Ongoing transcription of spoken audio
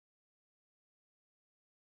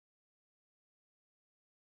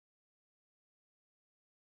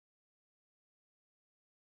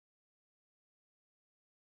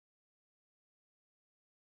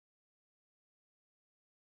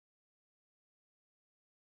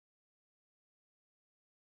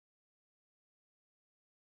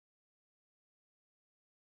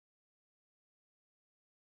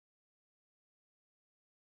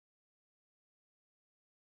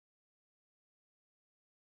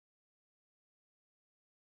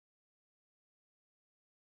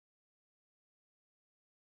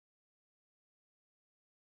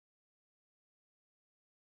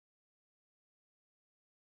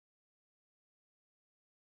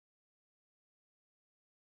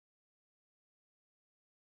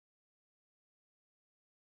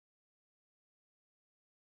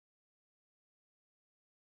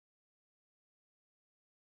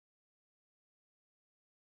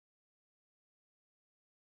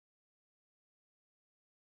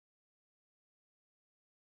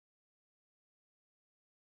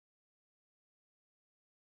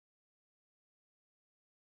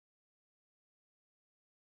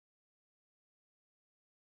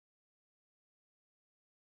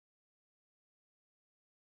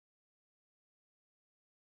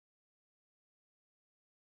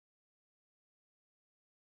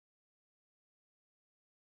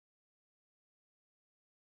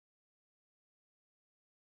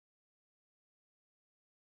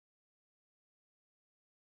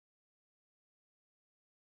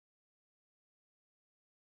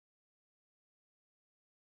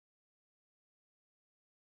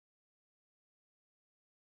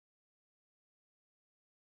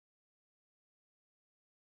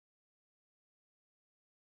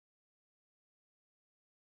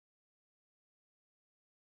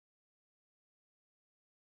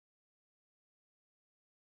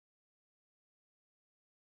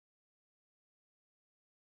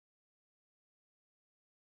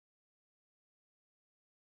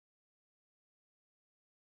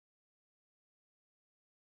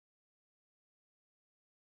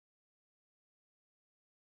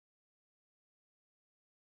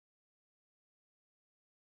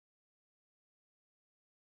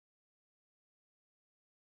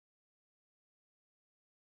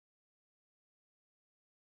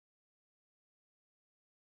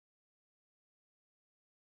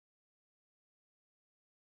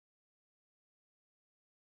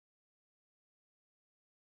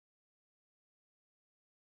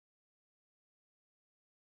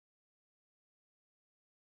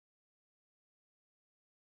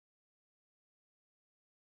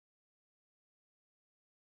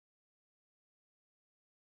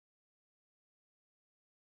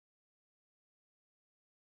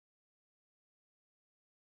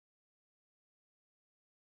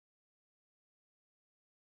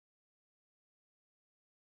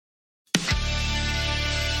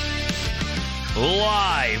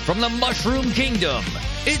Live from the Mushroom Kingdom,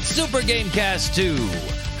 it's Super Gamecast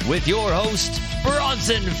 2 with your host,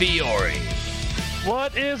 Bronson Fiore.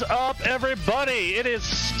 What is up, everybody? It is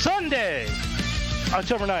Sunday,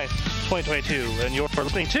 October 9th, 2022, and you're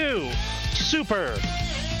listening to Super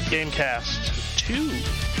Gamecast 2.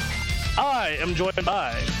 I am joined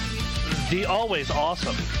by the always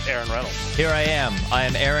awesome Aaron Reynolds. Here I am. I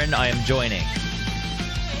am Aaron. I am joining.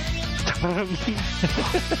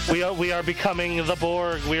 We are becoming the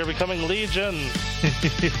Borg. We are becoming Legion.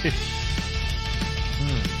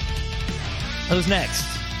 Who's next?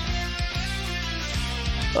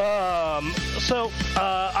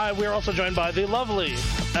 We're also joined by the lovely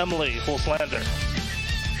Emily Hulslander,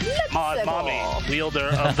 mommy, wielder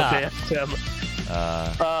of the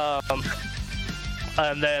band.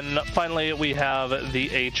 And then finally we have the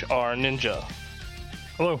HR Ninja.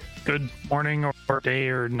 Hello. Good morning or day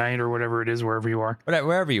or night or whatever it is, wherever you are.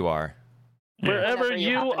 Wherever you are. Wherever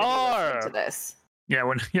you are. To this. Yeah,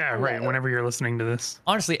 whenever you're listening to this.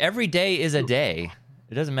 Honestly, every day is a day.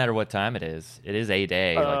 It doesn't matter what time it is. It is a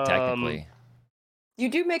day, like technically. You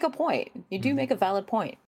do make a point. You do make a valid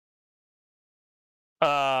point.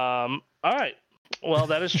 All right. Well,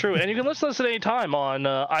 that is true. And you can listen to this at any time on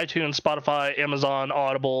iTunes, Spotify, Amazon,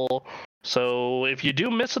 Audible. So if you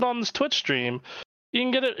do miss it on this Twitch stream, you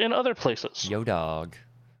can get it in other places. Yo, dog.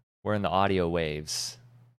 We're in the audio waves.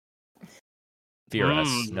 Fear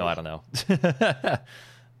us. No, I don't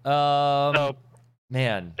know.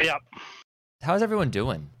 Man. Yeah. How's everyone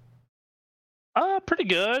doing? Pretty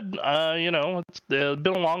good. It's been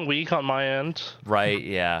a long week on my end. Right,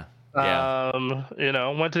 yeah.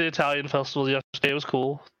 Went to the Italian festival yesterday. It was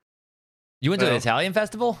cool. You went to the Italian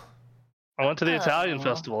festival? I went to the Italian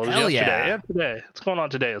festival. It was Hell yesterday yeah. and today. It's going on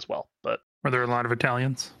today as well. But Were there a lot of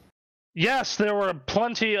Italians? yes, there were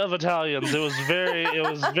plenty of Italians. It was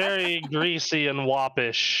very greasy and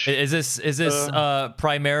woppish. Is this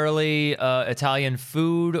primarily Italian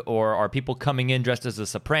food, or are people coming in dressed as the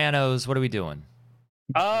Sopranos? What are we doing?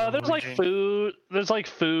 There's like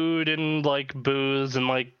food and like booze and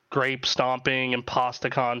like grape stomping and pasta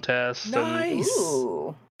contests. Nice.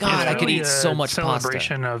 Ooh. God, I could eat so much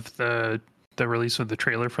celebration of the release of the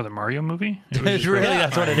trailer for the Mario movie. It's really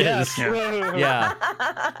that's what it is. Yes.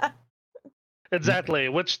 Yeah. Exactly.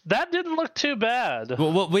 Which that didn't look too bad.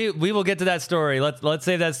 Well, we will get to that story. Let's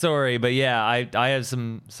save that story. But yeah, I have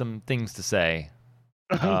some things to say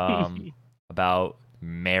about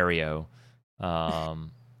Mario.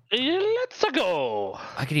 Let's go.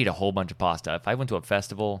 I could eat a whole bunch of pasta. If I went to a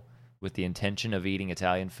festival with the intention of eating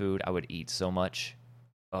Italian food, I would eat so much.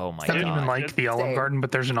 Oh my I god! don't even like the Olive Same. Garden,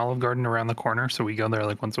 but there's an Olive Garden around the corner, so we go there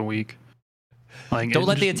like once a week. Like, Don't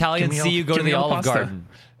let the just Italians see you go to give me the all Olive pasta. Garden.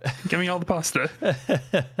 Give me all the pasta.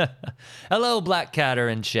 Hello, Black Catter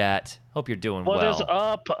in chat. Hope you're doing What well. is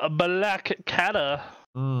up, Black Catta?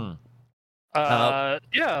 Mm.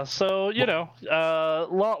 Yeah, so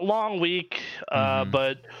long week,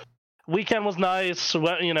 but weekend was nice.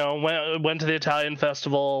 Went to the Italian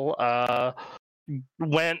festival.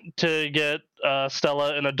 Went to get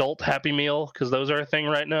Stella an adult Happy Meal because those are a thing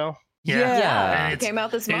right now. Yeah. It came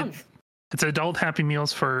out this month. It's adult Happy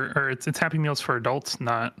Meals it's Happy Meals for adults,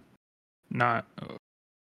 not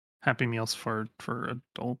Happy Meals for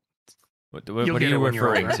adults. What You'll are get you it when you're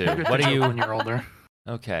referring older. to? You'll get What the are joke you? when you're older?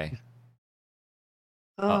 Okay.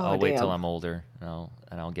 Oh, I'll wait till damn. I'm older and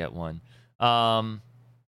I'll get one. I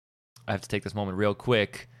have to take this moment real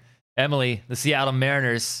quick. Emily, the Seattle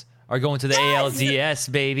Mariners are going to the ALDS,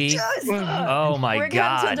 baby. Yes! Oh my We're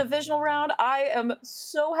god! getting to the divisional round. I am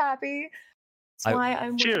so happy. That's why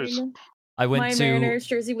I'm Cheers. wearing I went my to Mariners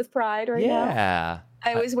jersey with pride right now. yeah.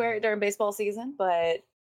 I always wear it during baseball season, but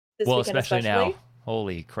this Well, weekend especially now.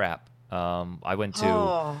 Holy crap! I went to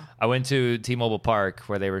Oh, T-Mobile Park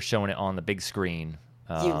where they were showing it on the big screen.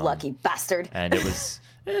 you lucky bastard. And it was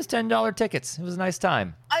 $10 tickets. It was a nice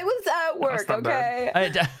time. I was at work, not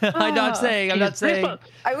bad. okay? I'm not saying. I was so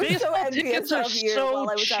Baseball envious tickets are of you so while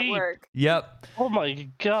I was at cheap. work. Yep. Oh my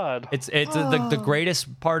god. It's the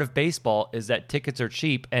greatest part of baseball is that tickets are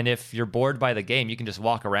cheap, and if you're bored by the game, you can just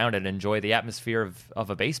walk around and enjoy the atmosphere of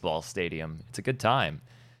a baseball stadium. It's a good time.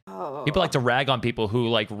 Oh. People like to rag on people who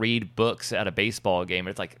like read books at a baseball game.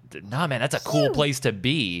 It's like, nah, man, that's a cool place to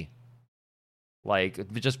be.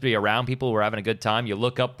 Like, just be around people who are having a good time. You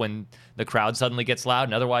look up when the crowd suddenly gets loud,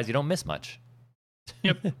 and otherwise you don't miss much.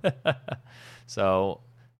 Yep. So,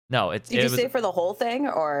 no, Did you stay for the whole thing,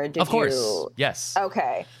 or did of course, you? yes.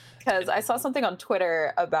 Okay, because I saw something on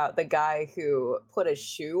Twitter about the guy who put a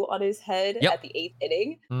shoe on his head Yep. at the 8th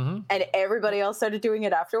inning, Mm-hmm. and everybody else started doing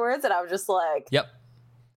it afterwards, and I was just like, Yep.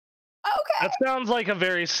 okay. That sounds like a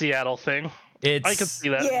very Seattle thing. I can see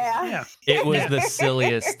that. Yeah. It was the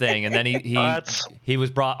silliest thing, and then That's- he was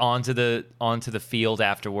brought onto the field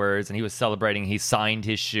afterwards, and he was celebrating. He signed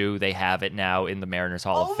his shoe. They have it now in the Mariners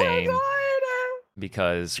Hall Oh of Fame my god.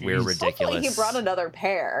 because we're Jeez. ridiculous. Hopefully he brought another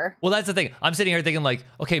pair. Well, that's the thing. I'm sitting here thinking like,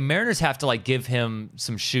 okay, Mariners have to like give him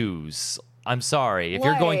some shoes. I'm sorry. If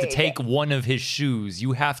you're going to Like- take one of his shoes,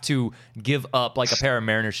 you have to give up like a pair of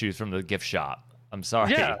Mariner shoes from the gift shop. I'm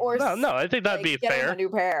sorry. Yeah. Or No, I think that'd like, be get him fair. a new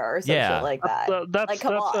pair or some Yeah. shit like that. That's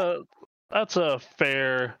come on. that's a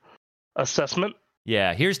fair assessment.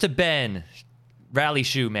 Yeah, here's to Ben, rally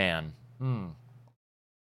shoe man. Hmm.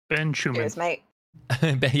 Ben Schumann. Cheers, mate.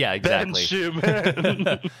 Yeah, Ben exactly.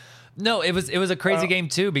 Schumann. No, it was a crazy Well- game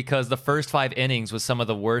too because the first 5 innings was some of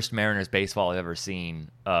the worst Mariners baseball I've ever seen.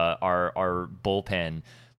 Our bullpen,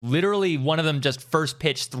 literally one of them just first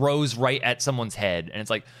pitch throws right at someone's head, and it's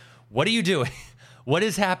like, what are you doing? What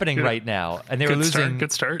is happening Good- right now? And they were good start, losing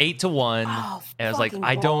good start. 8-1, Oh, and I was like, fucking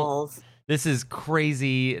I don't. balls. This is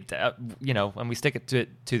crazy, and we stick it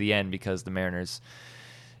to the end because the Mariners,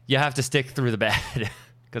 you have to stick through the bad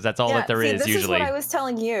because that's all that there see, is this usually. is what I was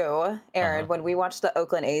telling you, Aaron, when we watched the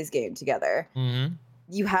Oakland A's game together. Mm-hmm.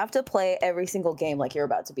 You have to play every single game like you're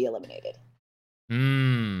about to be eliminated.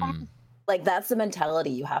 Mm. Like that's the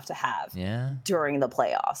mentality you have to have Yeah. during the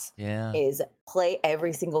playoffs. Yeah. Is play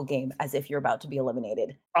every single game as if you're about to be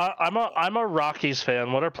eliminated. I'm a Rockies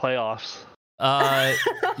fan. What are playoffs?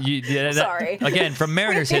 Sorry. Again, from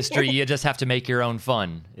Mariners history, you just have to make your own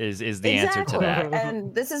fun. Is the answer to that?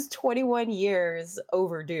 And this is 21 years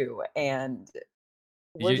overdue, and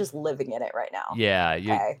we're You- just living in it right now. Yeah,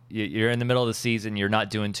 Okay. you're in the middle of the season. You're not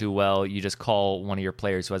doing too well. You just call one of your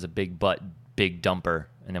players who has a big butt, big dumper,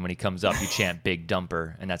 and then when he comes up, you chant "big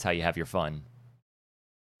dumper," and that's how you have your fun.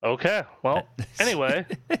 Okay. Well, anyway,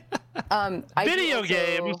 I do video also-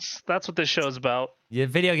 games. That's what this show's about. Yeah,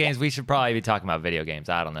 video games. We should probably be talking about video games.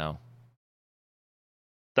 I don't know.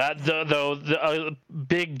 That though, the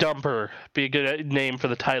Big Dumper be a good name for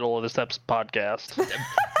the title of this podcast.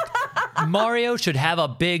 Mario should have a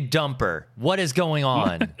big dumper. What is going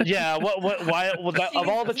on? Yeah. Why? Of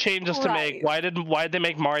all the changes to make, why did they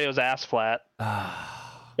make Mario's ass flat?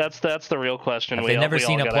 That's the real question. Have we they all- never we all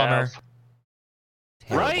seen a gotta plumber? ask.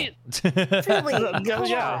 Right? Really?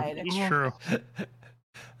 Yeah. God. It's true.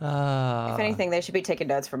 If anything, they should be taking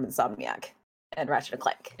notes from Insomniac and Ratchet and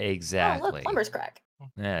Clank. Exactly. Oh, look, plumber's crack.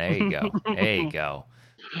 Yeah, there you go. There you go.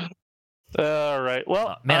 All right.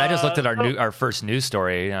 Well, Man, I just looked at our first news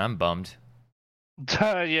story, and I'm bummed.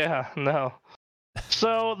 Yeah, no.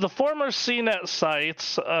 So the former CNET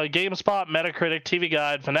sites, GameSpot, Metacritic, TV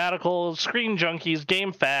Guide, Fanatical, Screen Junkies,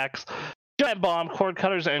 GameFAQs, Giant Bomb, Cord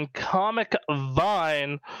Cutters, and Comic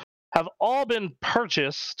Vine have all been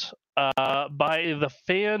purchased by the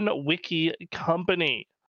FanWiki company.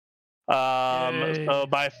 Yay. So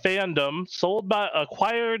by Fandom,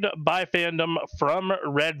 acquired by Fandom from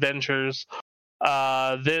Red Ventures. You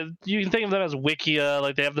can think of them as Wikia,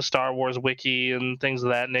 like they have the Star Wars wiki and things of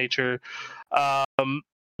that nature.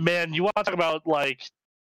 Man, you want to talk about like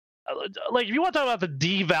if you want to talk about the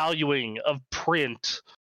devaluing of print,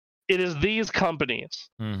 it is these companies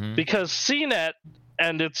Mm-hmm. because CNET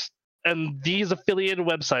and these affiliated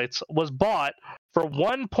websites was bought for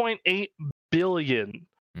 1.8 billion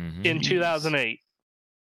Mm-hmm. in 2008.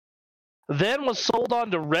 Then was sold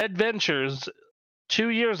on to Red Ventures 2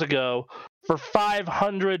 years ago for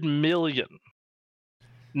 500 million.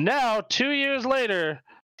 Now, 2 years later,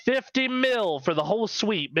 50 mil for the whole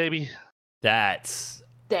suite, baby. That's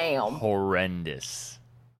Damn. horrendous.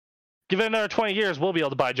 Give it another 20 years, we'll be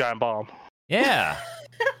able to buy Giant Bomb. Yeah.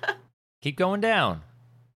 Keep going down.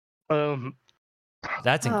 Um,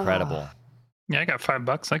 That's incredible. Yeah, I got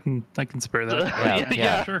 $5. I can spare that. Yeah,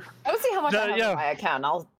 yeah. Sure. I would see how much I have Yeah. in my account. And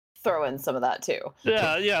I'll throw in some of that too.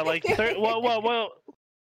 yeah, like,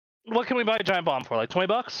 what can we buy a Giant Bomb for? Like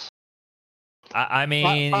 $20? I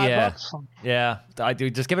mean, $5? yeah, yeah. I do.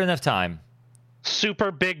 Just give it enough time.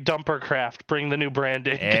 Super Big Dumper Craft. Bring the new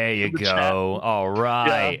branding. There you to the go. All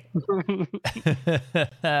right.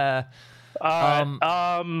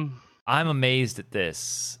 I'm amazed at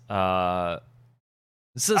this. So I'm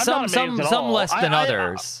some not some amazed at some all. less than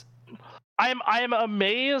others. I'm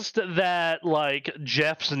amazed that like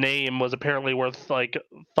Jeff's name was apparently worth like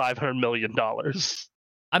 $500 million.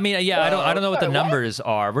 I mean, yeah, I don't know what the Sorry, what? numbers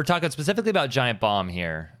are. We're talking specifically about Giant Bomb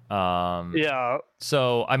here. Yeah,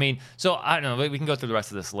 So I mean, so I don't know. We can go through the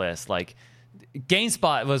rest of this list. Like,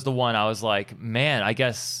 GameSpot was the one I was like, man, I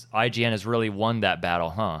guess IGN has really won that battle,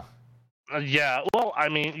 huh? yeah. Well, I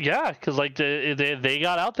mean, yeah, because like they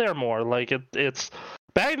got out there more. Like it's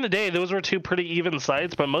Back in the day, those were two pretty even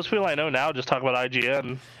sites, but most people I know now just talk about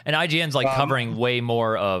IGN. And IGN's like covering way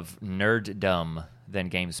more of nerddom than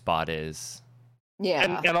GameSpot is.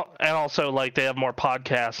 Yeah. And also like they have more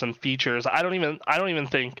podcasts and features. I don't even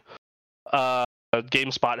think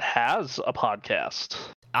GameSpot has a podcast.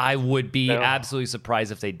 I would be absolutely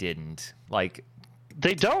surprised if they didn't. Like,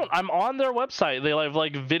 they don't. I'm on their website. They have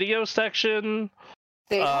like video section.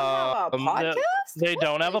 They don't have a podcast? They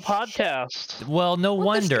don't have a podcast. well, no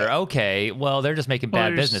wonder. Okay, well, they're just making Well,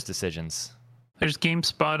 bad there's- business decisions. There's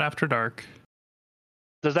GameSpot After Dark.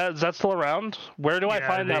 Is that still around? Where do I Yeah,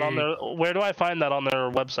 find that on they- their Where do I find that on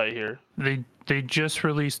their website here? They just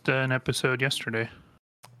released an episode yesterday.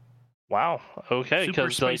 Wow. Okay. Super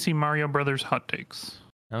Because like, spicy Mario Brothers hot takes.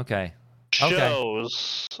 Okay.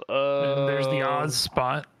 shows. And there's the Oz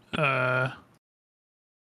spot.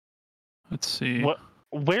 Let's see. What?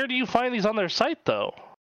 Where do you find these on their site though?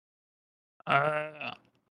 I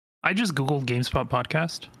just googled GameSpot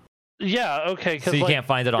podcast. Yeah. Okay. So you can't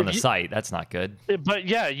find it on if the you- site. That's not good. But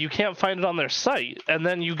yeah, you can't find it on their site, and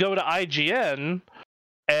then you go to IGN,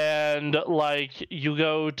 and like you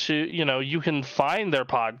go to you can find their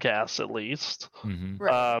podcasts at least. Hmm.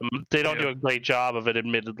 Right. They don't do Yeah. a great job of it,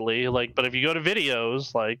 admittedly. Like, but if you go to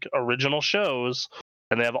videos, like original shows,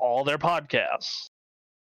 and they have all their podcasts,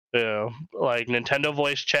 like Nintendo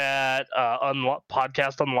Voice Chat,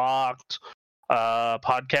 Podcast Unlocked,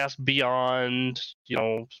 Podcast Beyond,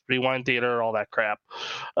 Rewind Theater, all that crap.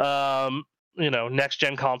 Next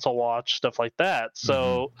Gen Console Watch, stuff like that.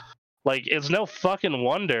 So, like, it's no fucking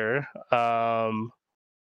wonder. Yeah,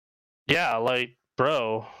 like,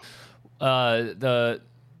 bro. The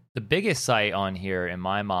biggest site on here in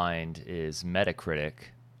my mind is Metacritic.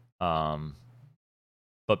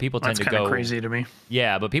 But people tend That's to kind go of crazy to me.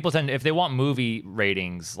 Yeah, but people tend, if they want movie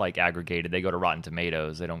ratings like aggregated, they go to Rotten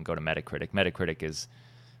Tomatoes. They don't go to Metacritic. Metacritic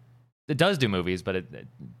it does do movies, but it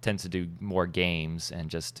tends to do more games and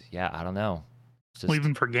just, I don't know. It's just, Well,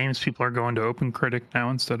 even for games, people are going to OpenCritic now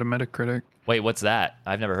instead of Metacritic. wait, what's that?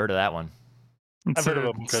 I've never heard of that one. It's I've heard of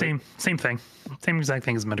the OpenCritic. same thing. Same exact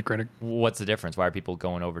thing as Metacritic. What's the difference? Why are people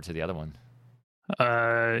going over to the other one?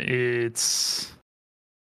 It's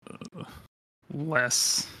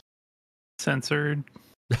less censored.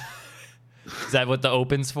 Is that what the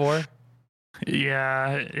open's for?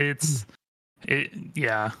 Yeah,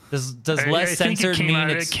 yeah. Does I less think it censored came mean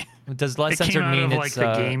out- it's it does less It came censored out mean of like it's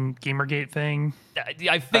the Gamergate thing.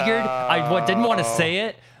 I figured I didn't want to say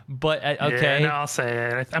it, but okay. Yeah, no, I'll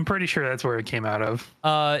say it. I'm pretty sure that's where it came out of.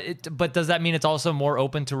 But does that mean it's also more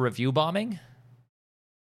open to review bombing?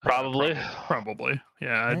 Probably. Probably.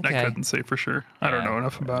 Yeah, Okay. I couldn't say for sure. I don't Yeah. know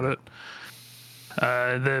enough about it.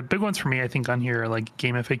 The big ones for me, I think, on here are like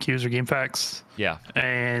Game FAQs or Game Facts Yeah.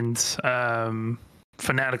 and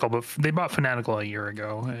Fanatical. But they bought Fanatical a year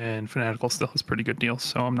ago, and Fanatical still has pretty good deals.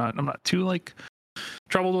 So I'm not too like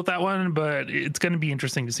troubled with that one. But it's going to be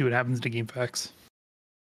interesting to see what happens to Game Facts.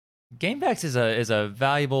 GameFAQs is a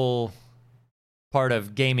valuable part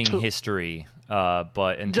of gaming history,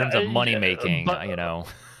 but in terms of money making, but-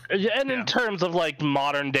 Yeah, and Yeah. in terms of like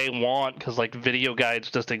modern day want, because like video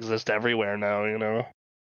guides just exist everywhere now.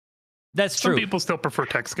 that's Some true. people still prefer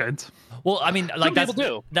text guides. Well, I mean, like people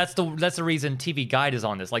do. that's the reason TV Guide is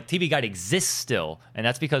on this. Like TV Guide exists still, and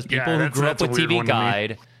that's because Yeah, people who that's- grew up that's a with weird TV one to me.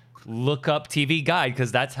 Guide look up TV Guide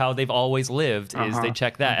because that's how they've always lived. Is they Uh-huh.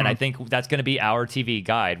 check that, and I think that's going to be our TV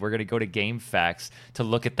Guide. We're going to go to GameFAQs to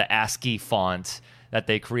look at the ASCII font that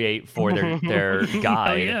they create for their Hell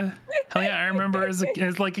guide. yeah. Hell yeah. I remember as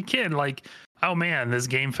like a kid, like, oh man, this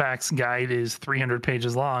Game Facts guide is 300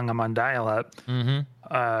 pages long. I'm on dial-up. Mm-hmm.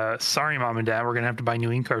 Sorry, mom and dad, we're gonna have to buy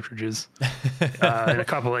new ink cartridges in a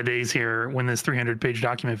couple of days here when this 300-page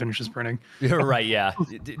document finishes printing. You're right. Yeah.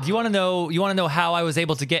 Do you want to know? You want to know how I was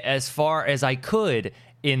able to get as far as I could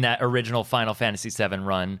in that original Final Fantasy VII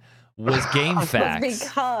run? Was Game Facts.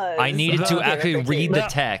 Because I needed to The- actually read the Yeah.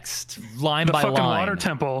 text line The by fucking line. water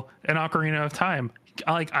temple and Ocarina of Time.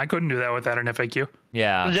 I couldn't do that without an FAQ.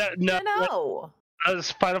 Yeah. Yeah, no.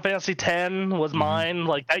 Final Fantasy X was mine.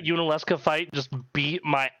 Like that Unalesca fight just beat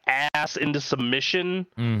my ass into submission.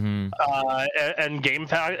 Mm-hmm. And Game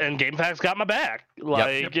Facts got my back.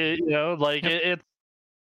 Like it's.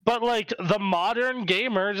 But like the modern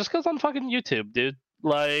gamer just goes on fucking YouTube, dude.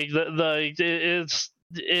 Like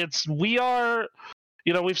it's we are,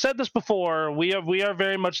 we've said this before. We are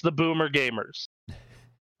very much the boomer gamers.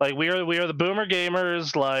 Like we are the boomer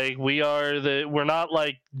gamers. Like we're not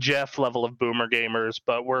like Jeff level of boomer gamers,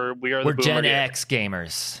 but we're the We're boomer Gen gamers. X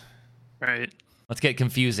gamers. Right. Let's get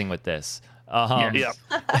confusing with this. Yeah.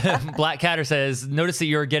 Black Catter says, "Notice that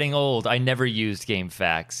you're getting old. I never used Game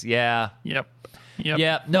Facts." Yeah. Yep. Yep.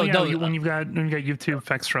 Yeah, no, Well, no. When you've got YouTube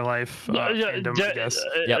Extra Life, fandom, I guess.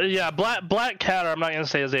 Yep. Yeah, Black Cat. I'm not gonna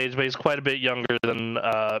say his age, but he's quite a bit younger than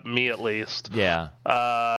me, at least. Yeah.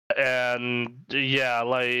 And yeah,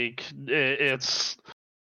 like it's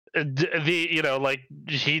like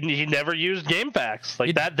he never used GameFAQs.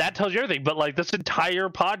 Like that tells you everything. But like this entire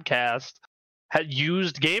podcast had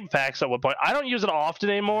used GameFAQs at one point. I don't use it often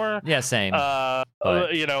anymore. Yeah, same. But...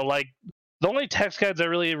 like the only text guides I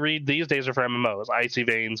really read these days are for MMOs, Icy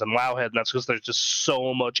Veins and Wowhead, and that's because there's just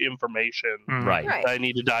so much information Right. that I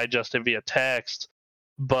need to digest it via text.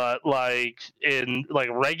 But like in like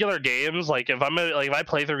regular games, like if I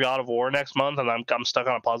play through God of War next month and I'm stuck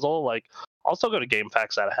on a puzzle, like I'll still go to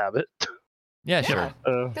GameFAQs out of habit. Yeah, sure.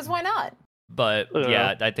 Because why not? But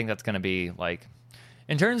yeah, I think that's going to be like,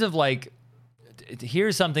 in terms of like,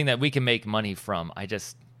 here's something that we can make money from.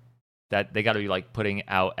 That they got to be like putting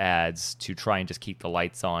out ads to try and just keep the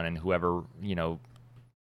lights on, and whoever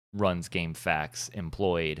runs GameFAQs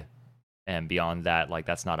employed, and beyond that, like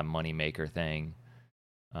that's not a moneymaker thing.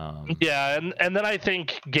 Yeah, and then I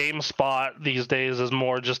think GameSpot these days is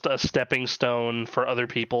more just a stepping stone for other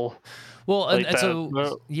people. Well, like and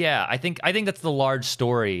so yeah, I think that's the large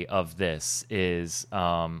story of this is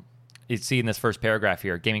you see in this first paragraph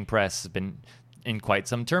here, Gaming Press has been in quite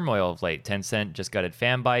some turmoil of late. Tencent just gutted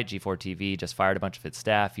Fanbyte, G4 TV just fired a bunch of its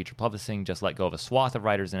staff, Future Publishing just let go of a swath of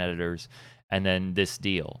writers and editors, and then this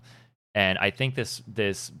deal. And I think this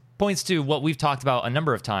points to what we've talked about a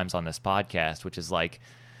number of times on this podcast, which is like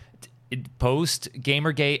post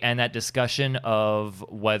Gamergate and that discussion of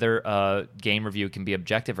whether a game review can be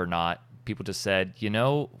objective or not. People just said,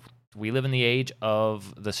 we live in the age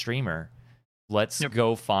of the streamer. Let's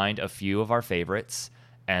go find a few of our favorites,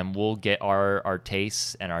 and we'll get our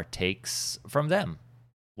tastes and our takes from them.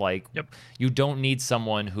 Like, you don't need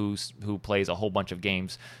someone who plays a whole bunch of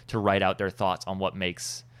games to write out their thoughts on what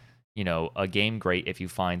makes, a game great if you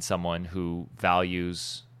find someone who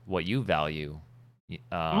values what you value.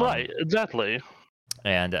 Right, exactly.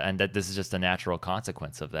 And that this is just a natural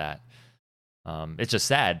consequence of that. It's just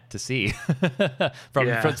sad to see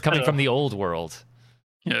it's coming from the old world.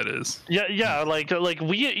 Yeah, it is. Yeah. Like you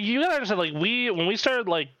gotta understand. Like when we started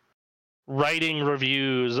like writing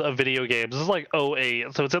reviews of video games, this is like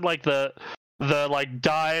 2008, so it's in like the like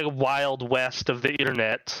dying wild west of the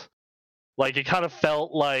internet. Like it kind of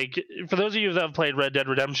felt like, for those of you that have played Red Dead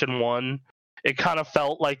Redemption 1, it kind of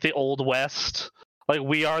felt like the old west. Like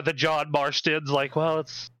we are the John Marstons. Like, well,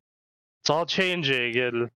 it's all changing,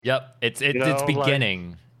 and it's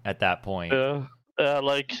beginning at that point.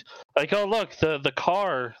 Like oh look, the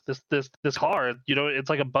car, this car, it's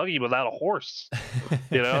like a buggy without a horse.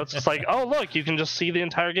 It's just like, oh look, you can just see the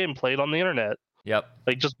entire game played on the internet. Yep.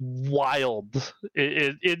 Like just wild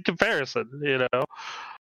in comparison,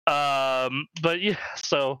 But yeah,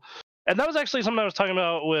 so. And that was actually something I was talking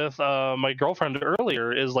about with my girlfriend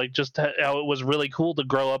earlier, is like just how it was really cool to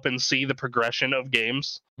grow up and see the progression of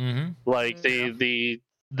games. Mm-hmm. Like the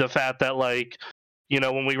fact that, like,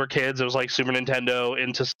 when we were kids, it was like Super Nintendo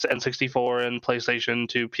into N64 and PlayStation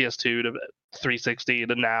to PS2 to 360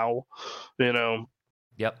 to now,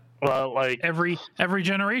 Yep. Well, like every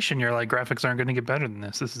generation, you're like, graphics aren't going to get better than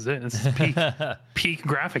this. This is it. This is peak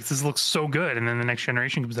graphics. This looks so good. And then the next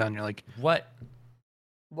generation comes down, and you're like, what?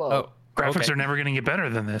 Whoa. Oh, graphics are never going to get better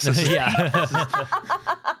than this. Yeah.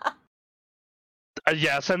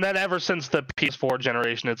 Yes, and then ever since the PS4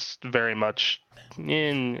 generation, it's very much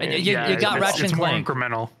you got Ratchet and Clank. More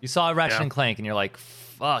incremental. You saw Ratchet and Clank, and you're like,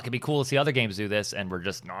 fuck, it'd be cool to see other games do this, and we're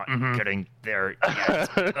just not getting there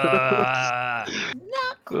yet. Not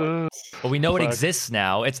cool. But we know it exists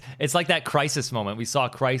now. It's like that Crisis moment. We saw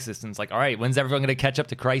Crisis, and it's like, all right, when's everyone going to catch up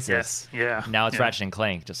to Crisis? Yes. Yeah. Now it's Ratchet and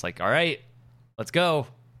Clank. Just like, all right, let's go.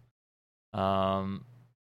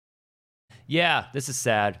 Yeah, this is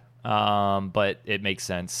sad. But it makes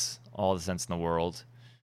sense. All the sense in the world.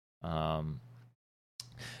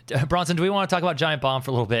 Bronson, do we want to talk about Giant Bomb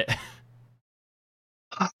for a little bit?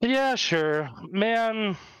 Yeah, sure.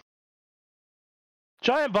 Man,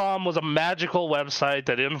 Giant Bomb was a magical website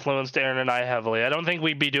that influenced Aaron and I heavily. I don't think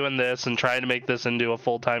we'd be doing this and trying to make this into a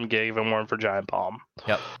full-time gig if it weren't for Giant Bomb.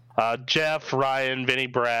 Yep. Jeff, Ryan, Vinny,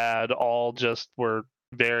 Brad, all just were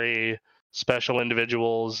very special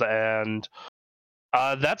individuals, and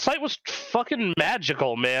that site was fucking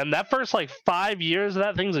magical, man. That first 5 years of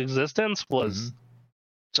that thing's existence was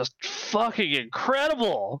just fucking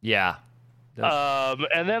incredible. Yeah.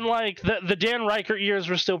 And then the Dan Reichert years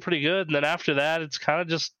were still pretty good, and then after that it's kind of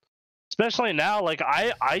just, especially now,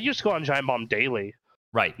 I used to go on Giant Bomb daily.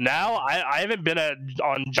 Right. Now I haven't been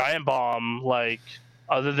on Giant Bomb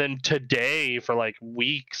other than today for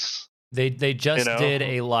weeks. They just You know? did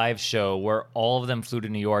a live show where all of them flew to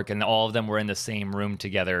New York and all of them were in the same room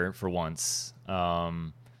together for once.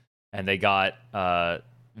 And they got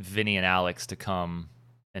Vinny and Alex to come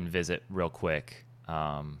and visit real quick.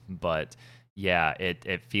 But yeah,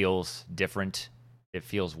 it feels different. It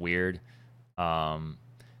feels weird.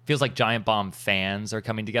 Feels like Giant Bomb fans are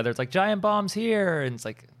coming together. It's like Giant Bomb's here, and it's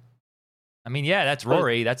like, I mean, yeah, that's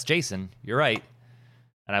Rory, that's Jason. You're right.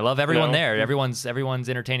 And I love everyone there. Everyone's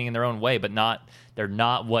entertaining in their own way, but they're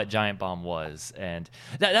not what Giant Bomb was. And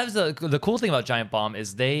that was the cool thing about Giant Bomb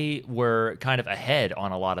is they were kind of ahead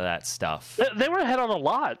on a lot of that stuff. They were ahead on a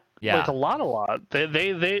lot. Yeah. Like a lot.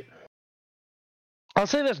 They I'll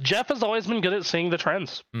say this: Jeff has always been good at seeing the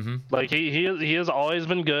trends. Mm-hmm. Like he has always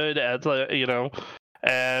been good at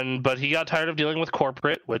but he got tired of dealing with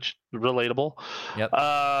corporate, which relatable. Yep.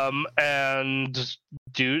 And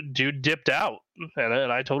dude dipped out, and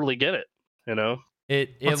I totally get it.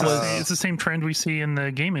 It's the same trend we see in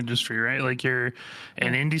the game industry, right? Like you're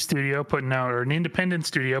an indie studio putting out, or an independent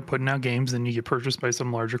studio putting out games, then you get purchased by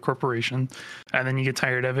some larger corporation, and then you get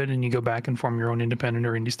tired of it and you go back and form your own independent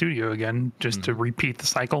or indie studio again, just to repeat the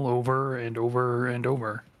cycle over and over and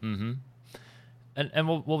over. Mm-hmm. And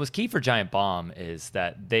what was key for Giant Bomb is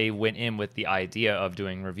that they went in with the idea of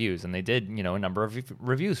doing reviews, and they did, a number of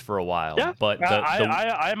reviews for a while. Yeah, but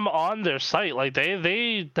I'm on their site. Like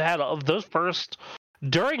they had those first.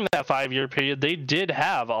 During that 5-year period, they did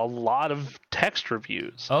have a lot of text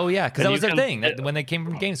reviews. Oh yeah, because that was their thing when they came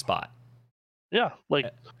from GameSpot. Yeah,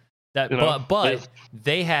 like that. But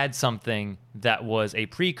they had something that was a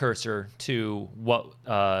precursor to what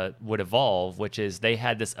would evolve, which is they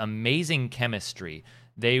had this amazing chemistry.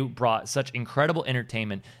 They brought such incredible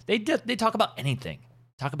entertainment. They talk about anything.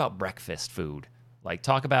 Talk about breakfast food.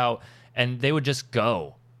 And they would just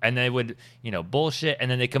go. And they would, bullshit, and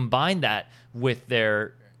then they combined that with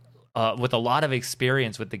their, with a lot of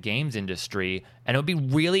experience with the games industry, and it would be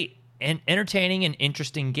really entertaining and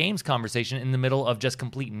interesting games conversation in the middle of just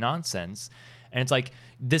complete nonsense. And it's like,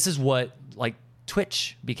 this is what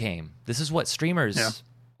Twitch became. This is what streamers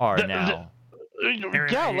are now.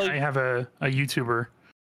 Aaron, I have a YouTuber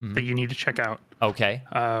that you need to check out. Okay.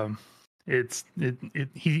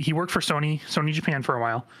 He worked for Sony Japan for a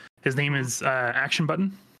while. His name is Action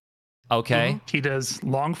Button. Okay. He does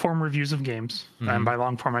long form reviews of games, and by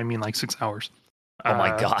long form I mean like 6 hours. Oh my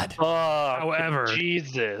god! However,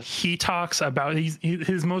 Jesus, he talks about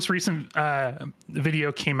his most recent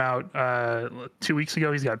video came out 2 weeks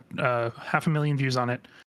ago. He's got 500,000 views on it.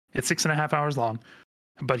 It's 6.5 hours long,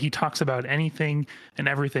 but he talks about anything and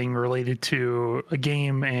everything related to a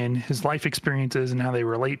game and his life experiences and how they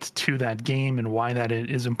relate to that game and why that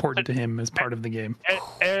is important to him as part of the game.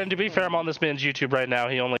 And to be fair, I'm on this man's YouTube right now.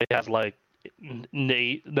 He only has 7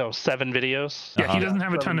 videos. Yeah, he doesn't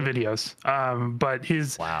have a ton of videos, but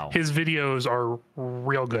his videos are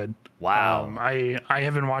real good. Wow. I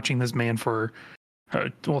have been watching this man for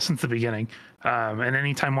since the beginning, and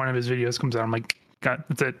anytime one of his videos comes out, I'm like,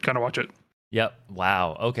 that's it, gotta watch it. Yep.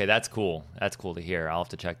 Wow. Okay, that's cool. That's cool to hear. I'll have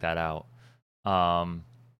to check that out.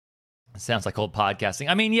 Sounds like old podcasting.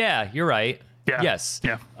 I mean, yeah, you're right. Yeah. Yes.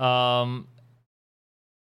 Yeah.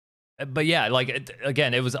 But yeah,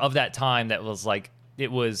 again, it was of that time that was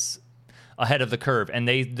it was ahead of the curve, and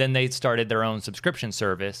they started their own subscription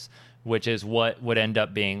service, which is what would end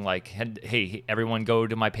up being hey, everyone go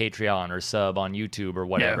to my Patreon or sub on YouTube or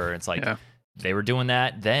whatever. Yeah. It's they were doing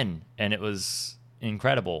that then, and it was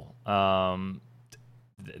incredible. But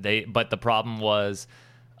the problem was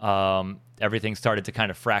everything started to kind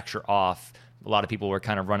of fracture off. A lot of people were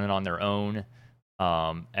kind of running on their own.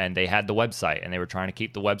 And they had the website, and they were trying to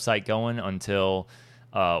keep the website going until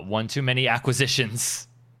 1, too many acquisitions,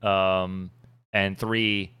 and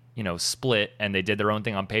 3, split, and they did their own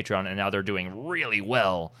thing on Patreon, and now they're doing really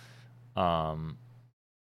well. I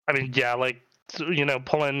mean, yeah,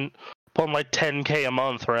 pulling like 10K a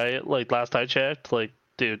month, right? Last I checked,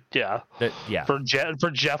 dude, yeah, yeah. For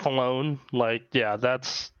Jeff alone,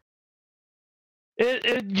 that's. It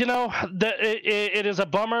is a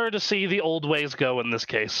bummer to see the old ways go in this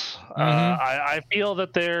case. I feel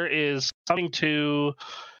that there is something to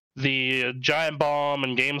the Giant Bomb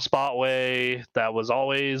and GameSpot way that was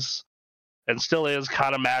always and still is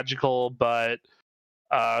kind of magical, but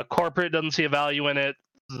corporate doesn't see a value in it.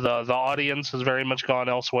 The audience has very much gone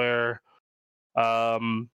elsewhere. I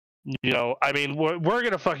mean, we're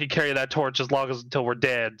gonna fucking carry that torch until we're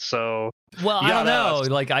dead. So, well, I don't know.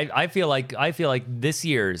 I feel like this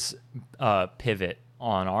year's pivot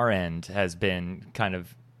on our end has been kind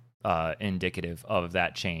of indicative of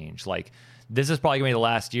that change. This is probably gonna be the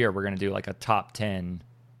last year we're gonna do a top 10,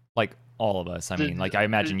 all of us. I mean, like I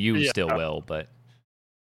imagine you Yeah. still will, but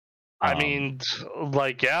I mean,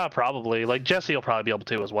 like, yeah, probably. Like, Jesse will probably be able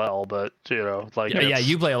to as well, but, like... yeah, it's-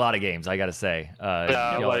 you play a lot of games, I gotta say.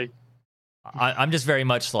 Yeah, you know, like... I'm just very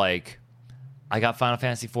much like, I got Final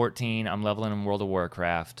Fantasy 14. I'm leveling in World of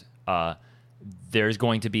Warcraft. There's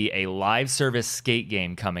going to be a live service skate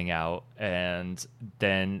game coming out, and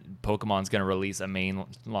then Pokemon's going to release a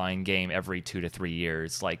mainline game every 2 to 3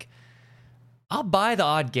 years. Like, I'll buy the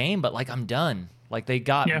odd game, but like I'm done. Like they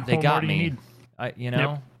got Yeah, what more do you me.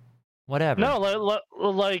 need? Whatever. No,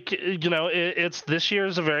 like, it's this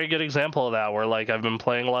year's a very good example of that, where, like, I've been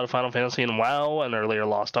playing a lot of Final Fantasy and WoW and earlier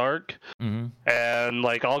Lost Ark, and,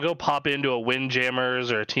 like, I'll go pop into a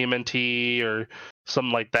Windjammers or a TMNT or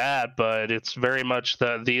something like that, but it's very much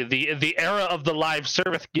the era of the live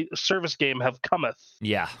service game have cometh,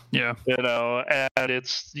 Yeah. and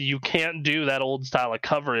you can't do that old style of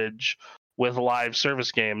coverage with live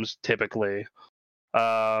service games typically,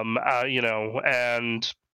 and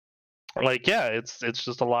like, yeah, it's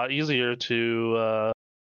just a lot easier to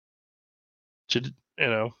do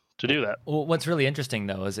that. Well, what's really interesting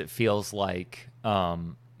though is it feels like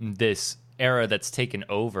this era that's taken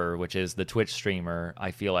over, which is the Twitch streamer,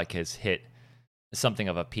 I feel like has hit something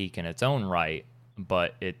of a peak in its own right,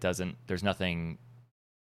 but there's nothing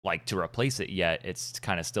like to replace it yet. It's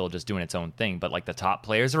kind of still just doing its own thing, but like the top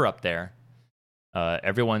players are up there.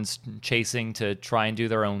 Everyone's chasing to try and do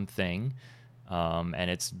their own thing, and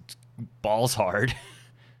it's balls hard.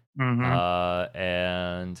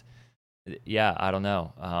 And yeah, I don't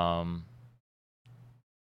know.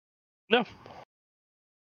 No,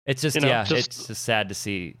 it's just it's just sad to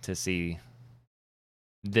see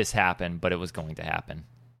this happen, but it was going to happen.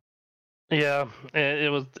 Yeah,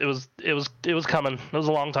 it was coming. It was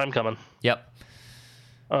a long time coming. Yep.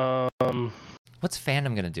 What's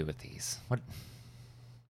fandom gonna do with these? What?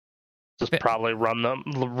 Just probably run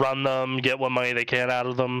them, get what money they can out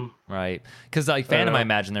of them. Right. Because like fandom, I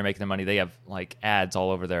imagine they're making their money. They have like ads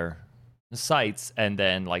all over their sites, and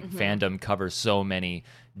then like fandom covers so many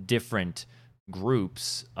different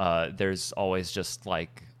groups. There's always just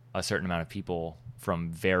like a certain amount of people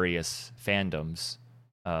from various fandoms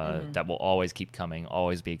that will always keep coming,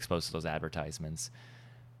 always be exposed to those advertisements,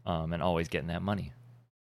 and always getting that money.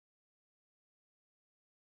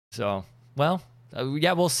 So, well,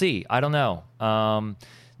 yeah, we'll see. I don't know.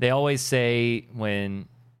 They always say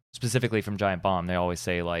specifically from Giant Bomb, they always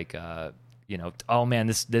say like, oh man,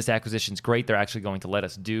 this acquisition's great. They're actually going to let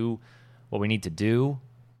us do what we need to do.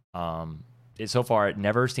 So far, it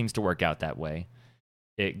never seems to work out that way.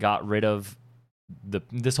 It got rid of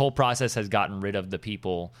this whole process has gotten rid of the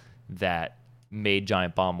people that made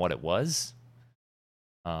Giant Bomb what it was.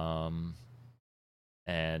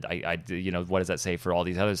 And I what does that say for all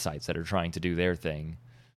these other sites that are trying to do their thing?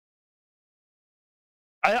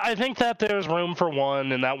 I think that there's room for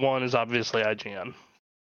one, and that one is obviously IGN.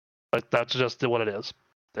 Like, that's just what it is.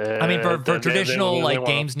 I mean, for traditional like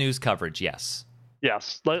games news coverage, yes.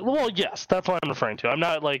 Yes. Yes, that's what I'm referring to. I'm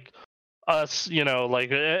not like us,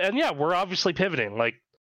 and yeah, we're obviously pivoting. Like,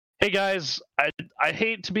 hey guys, I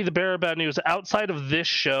hate to be the bearer of bad news. Outside of this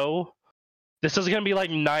show, this is going to be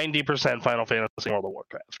like 90% Final Fantasy World of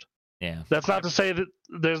Warcraft. Yeah. That's not to say that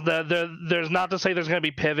there's not to say there's going to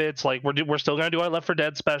be pivots. Like, we're still going to do our Left 4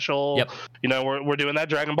 Dead special. Yep. We're doing that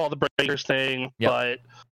Dragon Ball the Breakers thing. Yep. But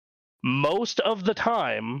most of the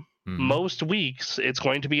time, most weeks, it's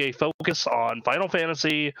going to be a focus on Final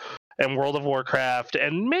Fantasy and World of Warcraft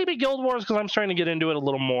and maybe Guild Wars, because I'm starting to get into it a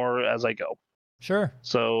little more as I go. Sure.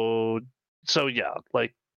 So yeah,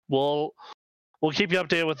 like we'll keep you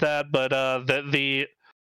updated with that, but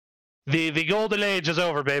the golden age is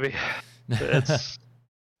over, baby. It's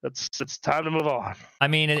time to move on. I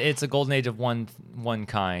mean, it's a golden age of one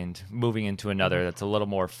kind moving into another that's a little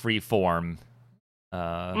more free form.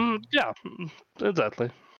 Yeah, exactly.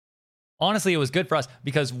 Honestly, it was good for us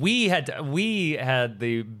because we had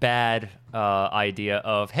the bad idea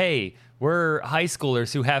of, hey, we're high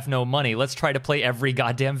schoolers who have no money. Let's try to play every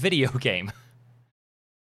goddamn video game.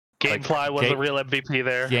 Gamefly was the real MVP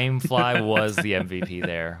there. Gamefly was the MVP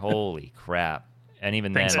there. Holy crap! And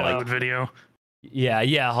even Thanks, then, Hollywood Video.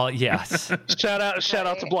 yes. Shout out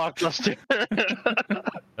to Blockbuster.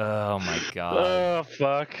 Oh my god. Oh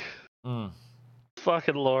fuck.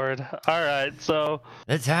 Fucking Lord. All right, so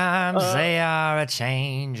the times they are a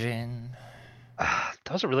changing.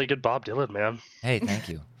 That was a really good Bob Dylan, man. Hey, thank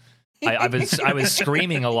you. I was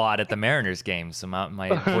screaming a lot at the Mariners game, so my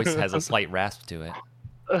voice has a slight rasp to it.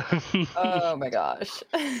 Oh my gosh.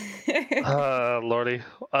 Lordy.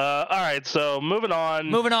 All right, so moving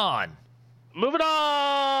on. moving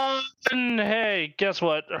on. Hey, guess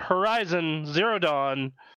what? Horizon Zero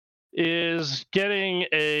Dawn is getting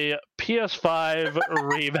a PS5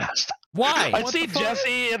 remaster. Why? I see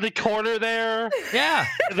Jesse in the corner there. Yeah.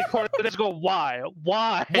 In the corner, just go, why?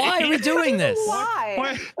 Why are we doing this?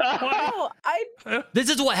 Why? No, This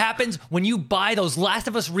is what happens when you buy those Last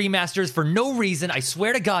of Us remasters for no reason. I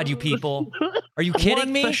swear to God, you people. Are you kidding What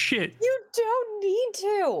me? the shit? you don't need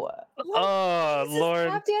to. Oh, This is Lord.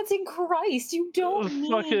 tap dancing Christ. You don't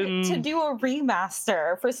need Fucking- to do a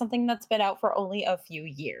remaster for something that's been out for only a few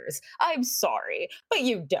years. I'm sorry, but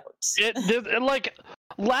you don't. Like,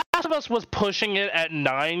 Last of Us was pushing it at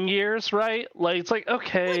 9 years, right? Like, it's like,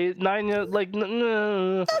 okay, 9 years, like, That's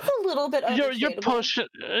a little bit you're understandable.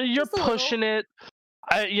 pushing it,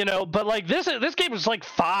 but like this game is like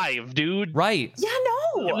 5, dude. Right. Yeah,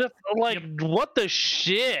 no. Like, what the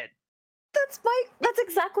shit? That's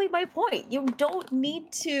exactly my point. You don't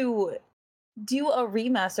need to do a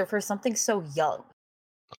remaster for something so young.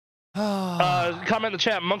 Comment in the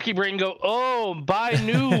chat. Monkey Brain go, oh, buy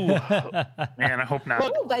new. Man, I hope not.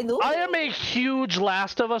 Look, Ooh, I know. I am a huge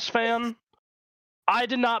Last of Us fan. I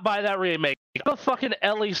did not buy that remake. I have a fucking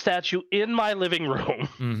Ellie statue in my living room.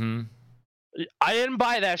 Mm-hmm. I didn't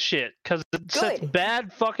buy that shit because it sets Good.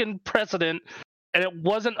 bad fucking precedent, and it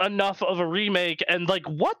wasn't enough of a remake. And like,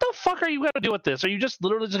 what the fuck are you gonna do with this? Are you just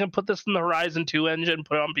literally just gonna put this in the Horizon 2 engine, and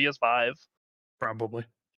put it on PS5? Probably.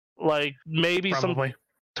 Like maybe some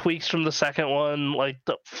tweaks from the second one. Like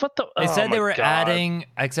They said they were God. adding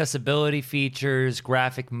accessibility features,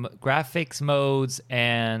 graphics modes,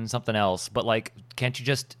 and something else. But like, can't you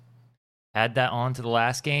just add that on to the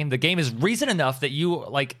last game? The game is recent enough that you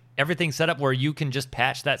like everything's set up where you can just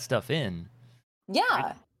patch that stuff in.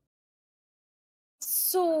 Yeah.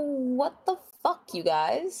 So what the fuck, you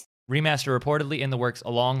guys? Remaster reportedly in the works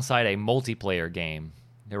alongside a multiplayer game.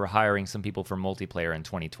 They were hiring some people for multiplayer in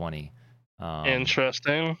 2020.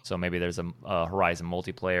 Interesting. So maybe there's a Horizon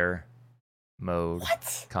multiplayer mode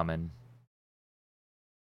What? coming.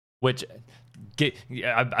 Which,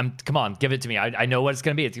 come on, give it to me. I know what it's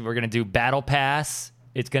going to be. We're going to do Battle Pass.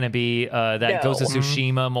 It's going to be that No. Ghost of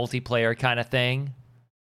Tsushima multiplayer kind of thing.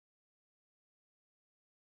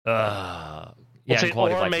 Yeah, See, and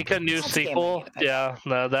quality of or life make a new That's a game sequel. I need. Yeah,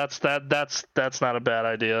 no, that's not a bad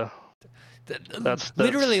idea. That's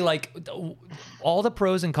literally like all the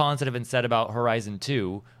pros and cons that have been said about Horizon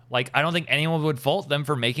 2. Like, I don't think anyone would fault them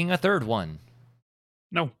for making a third one.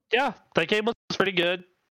 No. Yeah, that game was pretty good.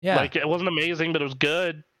 Yeah, Like, it wasn't amazing, but it was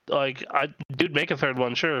good. Like, dude, make a third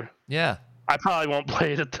one, sure. yeah. I probably won't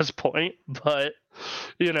play it at this point, but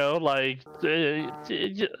like,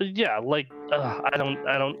 yeah, like, I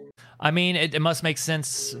don't. I mean, it must make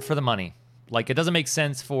sense for the money. Like, it doesn't make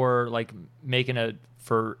sense for like making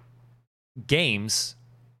for games,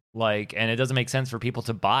 like, and it doesn't make sense for people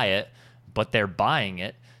to buy it, but they're buying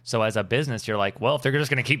it. So as a business, you're like, well, if they're just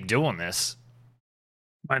gonna keep doing this,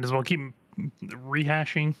 Might as well keep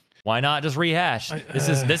rehashing. why not just rehash? This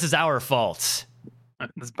is our fault.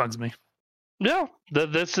 This bugs me. Yeah,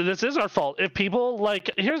 this is our fault. If people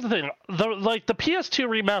like, here's the thing, the PS2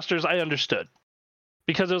 remasters, I understood.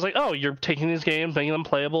 Because it was like, oh, you're taking these games, making them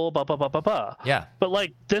playable, blah, blah, blah, blah, blah. Yeah. But,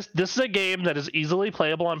 like, this is a game that is easily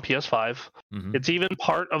playable on PS5. Mhm. It's even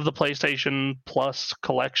part of the PlayStation Plus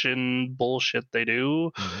collection bullshit they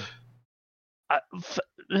do.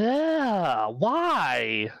 Yeah,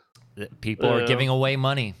 why? People are giving away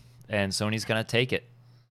money, and Sony's gonna take it.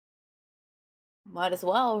 Might as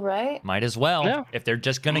well, right? Might as well. Yeah. If they're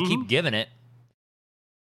just gonna keep giving it.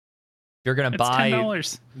 You're gonna It's buy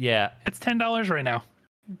 $10. Yeah. It's $10 right now.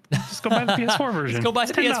 Just go buy the PS4 version. Let's go buy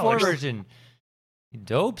It's the PS4 $10. version. You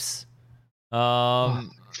dopes.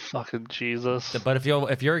 Fucking Jesus. But if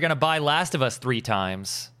you're gonna buy Last of Us 3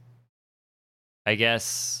 times, I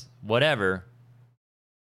guess whatever.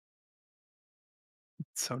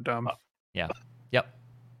 So dumb. Yeah. Yep.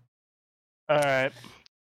 All right.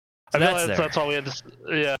 So I feel that's like there. that's all we had to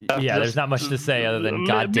Yeah. Yeah, there's not much to say other than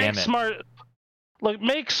God damn it.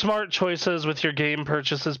 Make smart choices with your game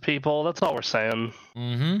purchases, people. That's all we're saying.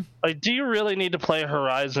 Mm-hmm. Like, do you really need to play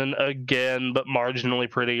Horizon again, but marginally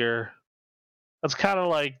prettier? That's kind of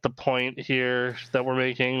like the point here that we're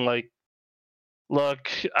making. Like, look,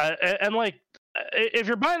 if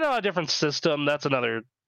you're buying on a different system, that's another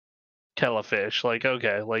kettle of fish. Like,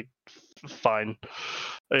 okay, like, fine,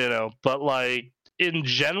 but like in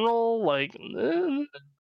general, like,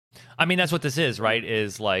 I mean, that's what this is, right?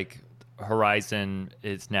 Is like Horizon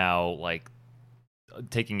is now like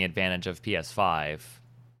taking advantage of PS5.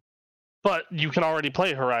 But you can already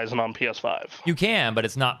play Horizon on PS5. You can, but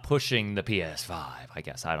it's not pushing the PS5. I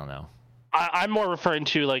guess I don't know. I'm more referring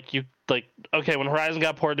to okay, when Horizon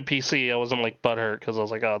got ported to PC, I wasn't like butthurt because I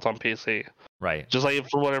was like, oh, it's on PC. Right. Just like if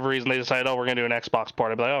for whatever reason they decided, oh, we're gonna do an Xbox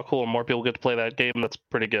port, I'd be like, oh, cool, more people get to play that game. That's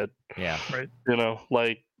pretty good. Yeah. Right.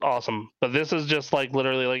 Like awesome. But this is just like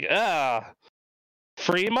literally like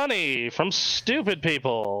free money from stupid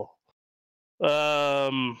people.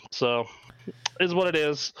 So is what it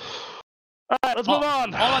is. All right, let's move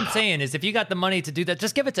on. All I'm saying is, if you got the money to do that,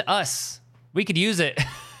 just give it to us. We could use it.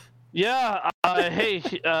 Yeah. Hey,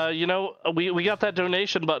 we got that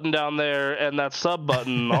donation button down there and that sub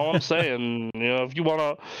button. All I'm saying, if you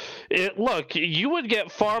want to, look, you would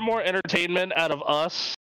get far more entertainment out of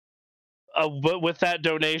us with that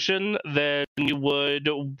donation than you would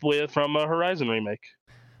from a Horizon remake.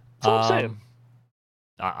 That's all I'm saying.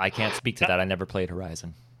 I can't speak to that. I never played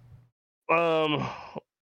Horizon.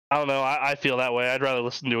 I don't know. I feel that way. I'd rather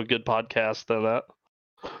listen to a good podcast than that.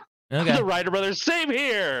 Okay. The Ryder Brothers, same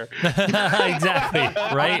here. Exactly.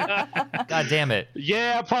 Right? God damn it.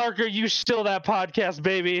 Yeah, Parker, you still that podcast,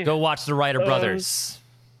 baby. Go watch the Ryder Brothers.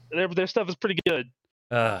 Their stuff is pretty good.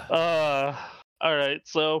 All right.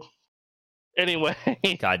 So, anyway.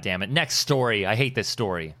 God damn it. Next story. I hate this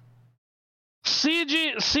story.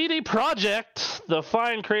 CD Projekt, the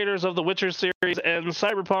fine creators of the Witcher series and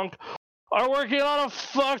Cyberpunk, are working on a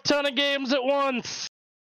fuck ton of games at once.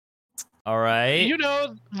 All right.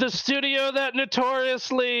 The studio that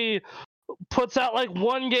notoriously puts out like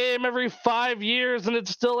one game every 5 years and it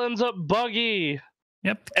still ends up buggy.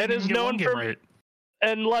 Yep. And is known for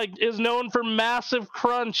is known for massive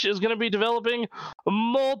crunch, is going to be developing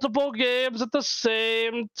multiple games at the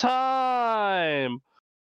same time.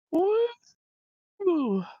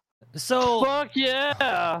 Woo! So fuck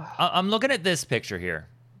yeah! I'm looking at this picture here,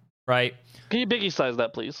 right? Can you biggie size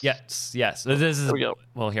that, please? Yes. This is. There we go.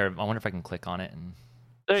 Well, here. I wonder if I can click on it and.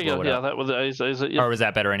 There you go. Yeah, up. that was. Yeah. Or was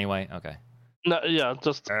that better anyway? Okay. No, yeah,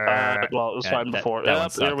 just well, it was fine before.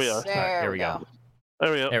 That there we are. There we go.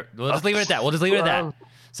 There we go. There, we'll just leave it at that. We'll just leave it at that.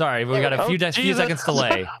 Sorry, we got a few seconds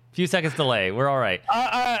delay. We're all right. All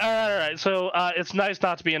right. So it's nice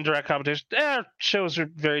not to be in direct competition. Shows a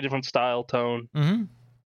very different style, tone. Mm-hmm.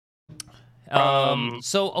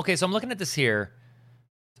 So I'm looking at this here.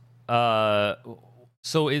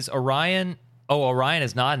 So is Orion? Oh, Orion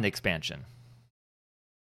is not an expansion.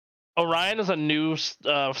 Orion is a new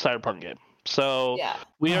Cyberpunk game. So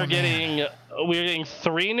we are getting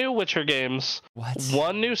 3 new Witcher games, what?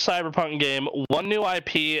 1 new Cyberpunk game, 1 new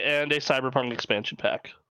IP, and a Cyberpunk expansion pack.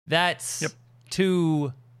 That's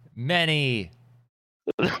too many.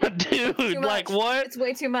 Dude, like what? It's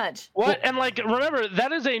way too much. What? And like, remember,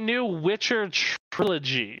 that is a new Witcher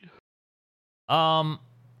trilogy.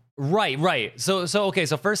 Right. So okay.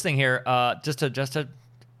 So first thing here, just to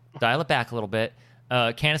dial it back a little bit,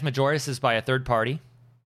 Canis Majoris is by a third party.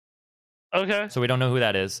 Okay. So we don't know who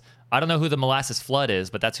that is. I don't know who the Molasses Flood is,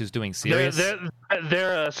 but that's who's doing Sirius.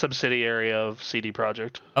 They're a subsidiary of CD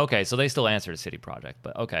Projekt. Okay, so they still answer to CD Projekt,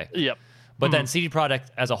 but okay. Yep. But then CD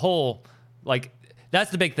Projekt as a whole, like, that's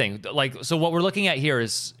the big thing. Like, so what we're looking at here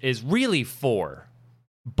is really 4,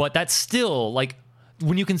 but that's still like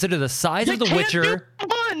when you consider the size of The Witcher.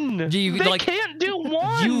 They can't do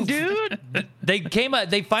one, dude.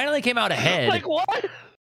 They finally came out ahead. Like what?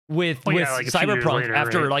 With like Cyberpunk later,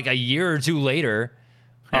 after right? like a year or 2 later.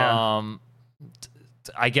 Yeah.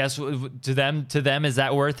 I guess to them is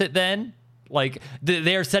that worth it then? Like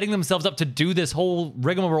they are setting themselves up to do this whole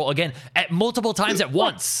rigmarole again at multiple times at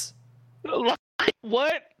once.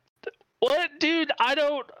 What, dude? I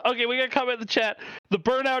don't. Okay, we got a comment in the chat. The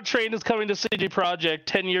burnout train is coming to CD Projekt.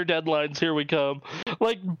 10-year deadlines. Here we come.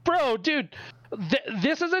 Like, bro, dude.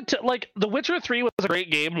 This is like The Witcher 3 was a great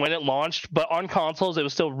game when it launched, but on consoles it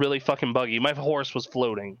was still really fucking buggy. My horse was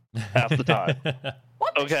floating half the time.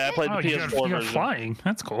 What the Okay, I shit? played the PS4 you're version. flying.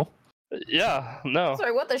 That's cool. Yeah, no.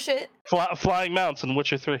 Sorry, what the shit? Flying mounts in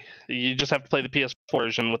Witcher 3. You just have to play the PS4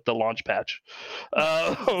 version with the launch patch.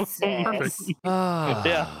 Perfect.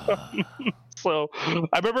 Yeah. So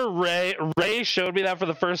I remember Ray showed me that for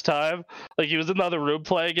the first time. Like he was in the other room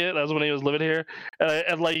playing it. That was when he was living here.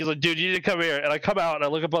 And like he's like, dude, you need to come here. And I come out and I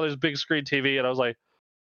look up on this big screen TV and I was like,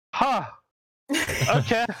 huh.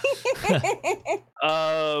 Okay.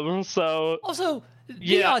 So Also,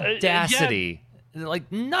 the audacity.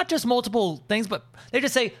 Like, not just multiple things, but they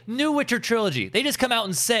just say, new Witcher trilogy. They just come out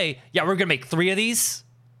and say, yeah, we're going to make 3 of these.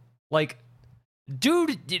 Like,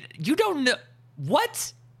 dude, you don't know.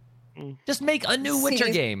 What? Just make a new Witcher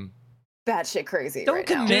game. Batshit crazy. Don't right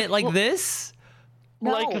commit now. like this.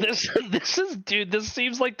 No. Like this is, dude. This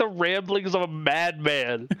seems like the ramblings of a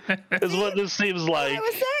madman. Is what this seems What like. I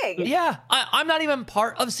was saying. Yeah, I'm not even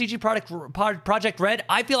part of Project Red.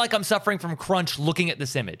 I feel like I'm suffering from crunch looking at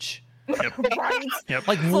this image. Right? Yep.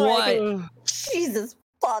 Like, what? Jesus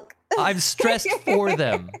fuck. I'm stressed for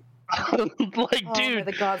them. Like, Oh, may dude.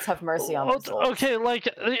 the gods have mercy on their souls. Okay, like,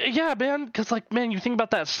 yeah, man. Because, like, man, you think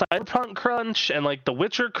about that Cyberpunk crunch and like the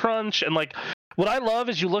Witcher crunch, and like, what I love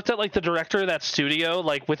is you looked at like the director of that studio.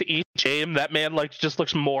 Like, with each game, that man like just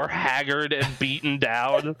looks more haggard and beaten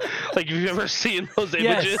down. Like, have you ever seen those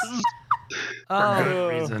Yes. images? For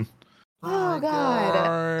good reason. Oh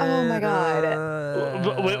god. Oh my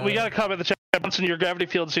god. We got a comment in the chat. Bunsen, your gravity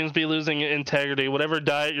field seems to be losing integrity. Whatever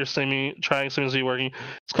diet you're trying seems to be working.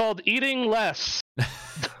 It's called eating less.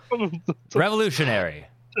 Revolutionary.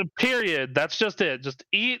 Period. That's just it. Just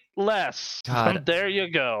eat less. God. There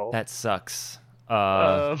you go. That sucks.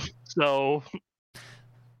 So,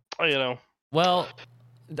 you know, Well,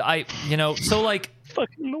 so like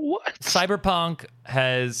fucking what? Cyberpunk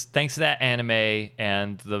has, thanks to that anime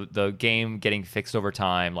and the game getting fixed over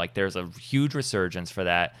time, like there's a huge resurgence for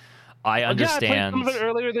that. I understand. Yeah, I played some of it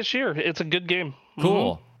earlier this year. It's a good game.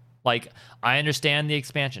 Cool. Like, I understand the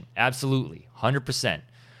expansion. Absolutely. 100%.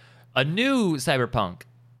 A new Cyberpunk.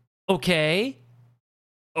 Okay.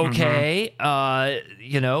 Okay.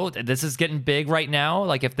 This is getting big right now.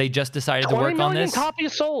 Like, if they just decided to work on this. 20 million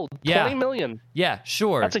copies sold. Yeah. 20 million. Yeah,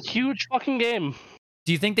 sure. That's a huge fucking game.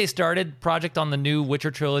 Do you think they started project on the new Witcher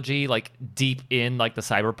trilogy, like, deep in, like, the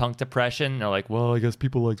Cyberpunk depression? They're like, well, I guess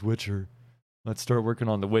people like Witcher. Let's start working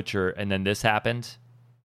on The Witcher. And then this happened?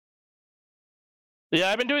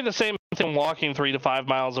 Yeah, I've been doing the same thing, walking 3 to 5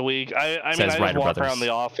 miles a week. I mean, I Says just Ryder walk Brothers. around the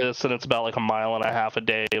office, and it's about like a mile and a half a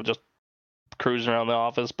day of just cruising around the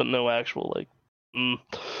office, but no actual like.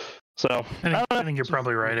 So I think you're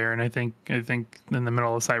probably right, Aaron. I think in the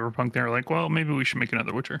middle of Cyberpunk, they were like, well, maybe we should make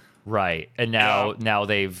another Witcher. Right. And now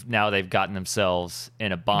they've gotten themselves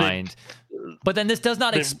in a bind. But then this does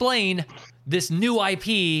not explain this new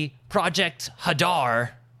IP, Project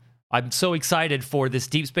Hadar. I'm so excited for this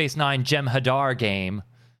Deep Space Nine Gem Hadar game.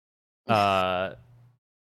 Damn.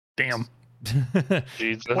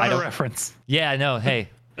 Jesus. What a reference. Yeah, no, hey.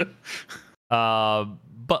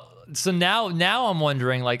 But so now I'm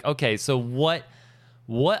wondering, like, okay, so what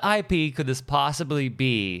IP could this possibly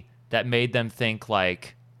be that made them think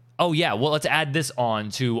like, oh yeah, well, let's add this on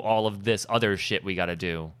to all of this other shit we got to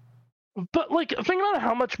do. But like, think about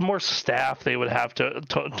how much more staff they would have to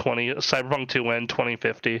 20 Cyberpunk 2 in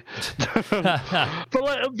 2050.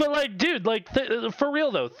 but like, dude, like for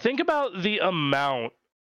real though, think about the amount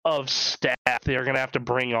of staff they're gonna have to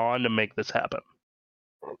bring on to make this happen.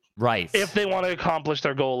 Right. If they want to accomplish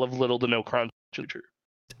their goal of little to no crunch. Is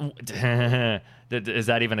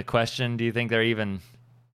that even a question? Do you think they're even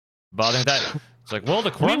bothering that? It's like, well,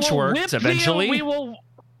 the crunch works eventually. We will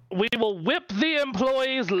whip the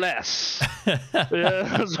employees less.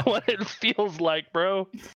 That's what it feels like, bro.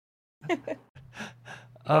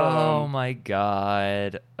 Oh my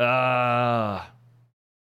god. I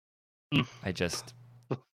just,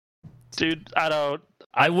 dude, I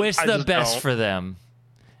wish the best for them.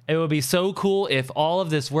 It would be so cool if all of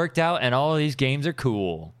this worked out and all of these games are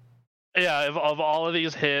cool. Yeah, if all of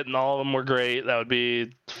these hit and all of them were great, that would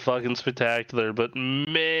be fucking spectacular. But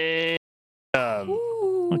man,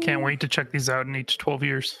 I can't wait to check these out in each 12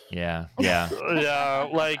 years. Yeah. yeah,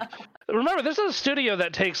 like remember, this is a studio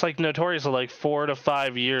that takes like notoriously like 4 to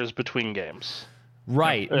 5 years between games.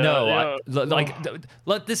 Right. Let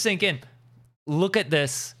this sink in. Look at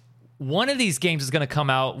this. One of these games is going to come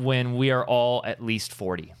out when we are all at least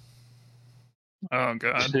 40. Oh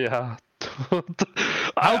god. Yeah.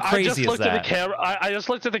 How crazy is that? I just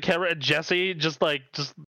looked at the camera and Jesse just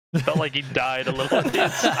felt like he died a little on the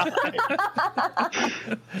inside.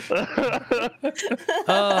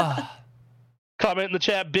 Comment in the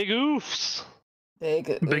chat, big oofs.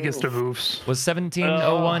 Biggest of oofs. Was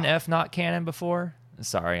 1701F not canon before?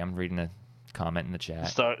 Sorry, I'm reading a comment in the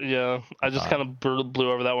chat. Yeah, I just kind of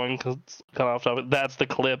blew over that one because it's kind of off topic. That's the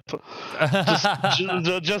clip.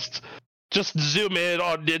 Just zoom in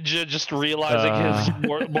on Ninja, just realizing his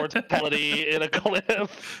mortality in a clip.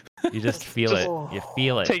 You just feel it. You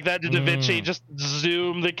feel it. Take that to DaVinci. Just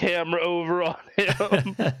zoom the camera over on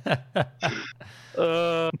him.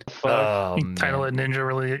 Title it Ninja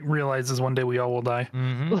really realizes one day we all will die.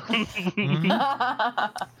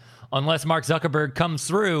 Unless Mark Zuckerberg comes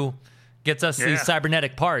through, gets us these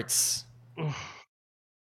cybernetic parts.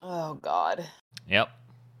 Oh god. Yep.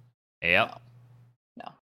 No.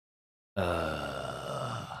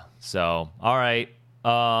 So, all right.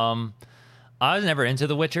 I was never into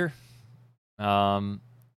The Witcher.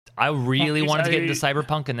 I really Well, wanted to get into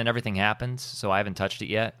Cyberpunk, and then everything happened, so I haven't touched it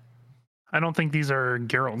yet. I don't think these are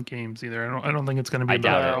Geralt games either. I don't think it's going to be I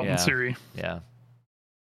about doubt it, Geralt yeah. and Ciri. Yeah.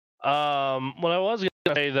 What I was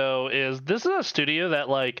gonna say though is this is a studio that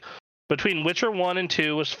like between Witcher 1 and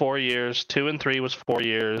 2 was 4 years, 2 and 3 was 4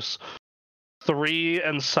 years, 3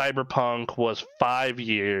 and Cyberpunk was 5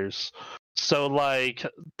 years. So like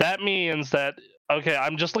that means that okay,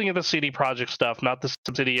 I'm just looking at the CD Projekt stuff, not the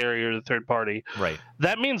subsidiary or the third party. Right.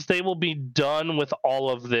 That means they will be done with all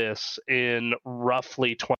of this in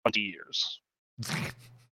roughly 20 years.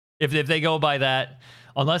 If they go by that,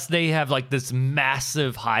 unless they have like this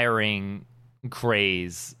massive hiring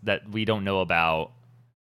craze that we don't know about,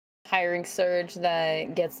 Hiring surge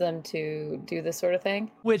that gets them to do this sort of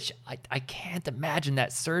thing. which I can't imagine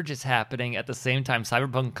that surge is happening at the same time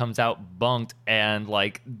Cyberpunk comes out bunked and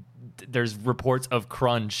like there's reports of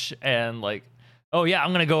crunch and like, oh yeah,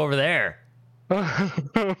 I'm gonna go over there.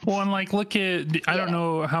 Well, and like, look at I don't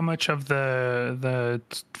know how much of the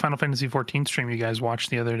Final Fantasy 14 stream you guys watched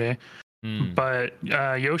the other day, but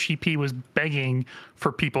Yoshi P was begging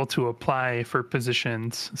for people to apply for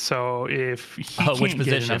positions. So if he can't Which get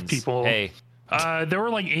positions? enough people, Hey, there were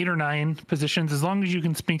like 8 or 9 positions. As long as you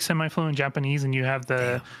can speak semi-fluent Japanese and you have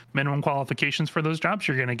the minimum qualifications for those jobs,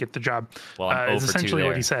 you're gonna get the job. well, I'm Is over 2 essentially what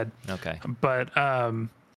there. he said. Okay. But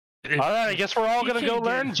if All right, I guess we're all you gonna go can't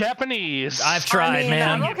learn get- Japanese. I've tried, I mean, man.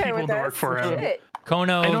 I'm Get okay people with to this. work for him. Shit.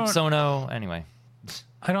 Kono, I don't- Sono, anyway.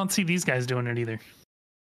 I don't see these guys doing it either.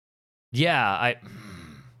 Yeah,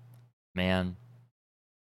 man.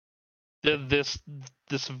 This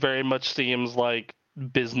very much seems like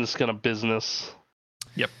business gonna business.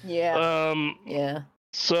 Yeah. Yeah.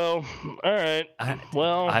 So, all right.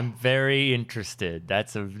 Well, I'm very interested.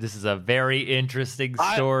 This is a very interesting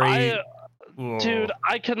story. Whoa. Dude,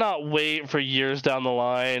 I cannot wait for years down the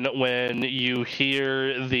line when you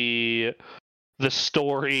hear the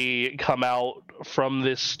story come out from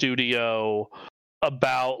this studio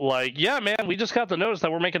about like, yeah, man, we just got the notice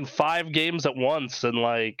that we're making 5 games at once and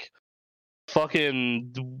like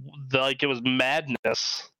fucking like it was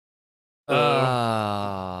madness.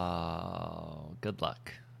 Oh, good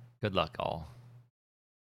luck. Good luck, all.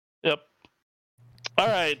 Yep. All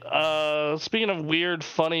right. Speaking of weird,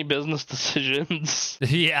 funny business decisions,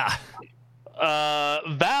 Yeah.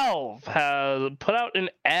 Valve has put out an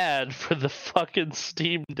ad for the fucking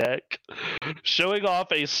Steam Deck, showing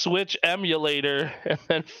off a Switch emulator, and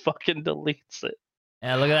then fucking deletes it.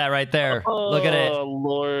 Yeah, look at that right there. Look at it. Oh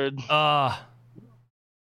Lord,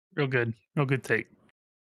 Real good. Real good take.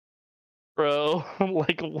 bro!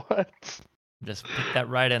 Like what? Just put that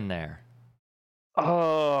right in there.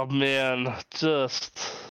 Oh man, just.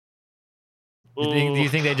 Do you Ooh.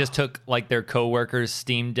 think they just took like their coworkers'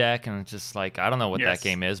 Steam Deck and it's just like, I don't know what Yes. that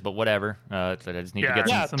game is, but whatever. I just need to Yeah, get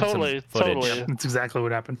Yeah, some totally, footage. totally. That's exactly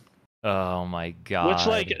what happened. Oh my god. Which,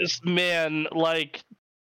 like, man, like,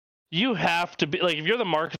 you have to be like, if you're the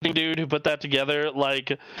marketing dude who put that together,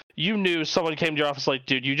 like, you knew someone came to your office like,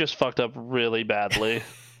 dude, you just fucked up really badly.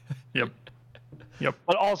 Yep.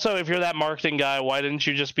 But also, if you're that marketing guy, why didn't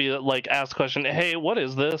you just be like, ask the question, hey, what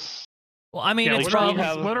is this? Well, I mean, Yeah, it's what what, do we are probably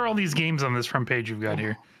have- what are all these games on this front page you've got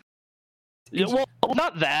here? Yeah, well,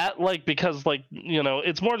 not that, like, because, like, you know,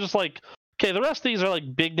 it's more just like, okay, the rest of these are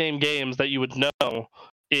like big name games that you would know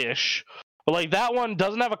ish. But like that one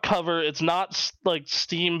doesn't have a cover. It's not like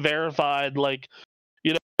Steam verified. Like,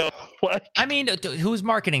 you know, like I mean, who's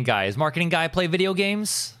marketing guy? Is marketing guy play video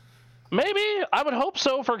games? maybe I would hope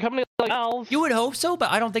so for a company like Valve. You would hope so,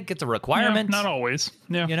 but I don't think it's a requirement. Yeah, not always.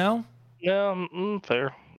 Yeah. You know? Yeah,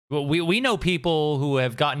 fair. Well, we know people who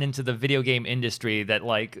have gotten into the video game industry that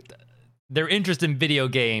like their interest in video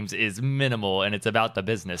games is minimal and it's about the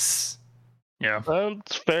business. Yeah.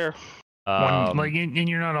 It's fair. And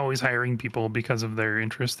you're not always hiring people because of their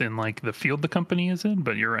interest in like the field the company is in,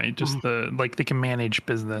 but you're right. Just they can manage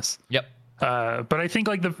business. Yep. But I think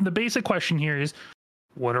like the basic question here is,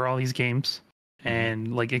 what are all these games?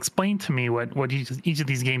 And like explain to me what each of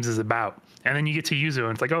these games is about. And then you get to use it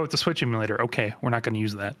and it's like, oh, it's a Switch emulator. Okay, we're not going to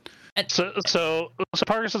use that. So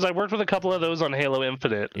Parker says I worked with a couple of those on Halo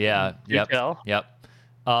Infinite. Yeah. You Yep. tell? Yep.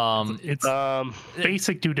 It's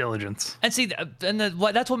basic due diligence. And see,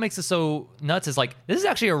 that's what makes it so nuts is like, this is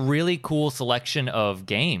actually a really cool selection of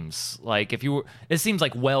games. Like it seems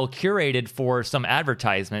like well curated for some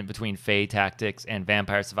advertisement between Fae Tactics and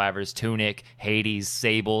Vampire Survivors, Tunic, Hades,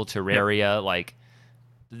 Sable, Terraria. Like,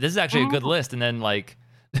 this is actually a good list. And then like,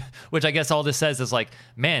 which I guess all this says is like,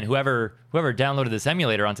 man, whoever downloaded this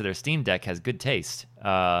emulator onto their Steam Deck has good taste.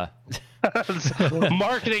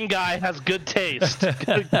 Marketing guy has good taste.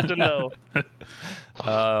 Good to know.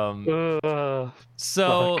 So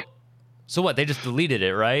Fuck. so what? They just deleted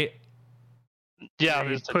it, right? Yeah, They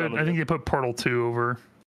they just took put, down the I think they put Portal 2 over.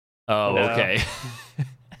 Oh, Yeah. okay.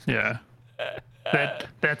 Yeah.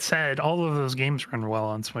 That said, all of those games run well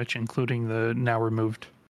on Switch, including the now removed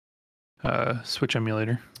Switch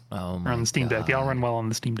emulator Oh or my on the Steam Deck. They all God. run well on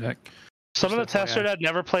the Steam Deck. Some of the Just FYI. testers had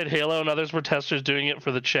never played Halo, and others were testers doing it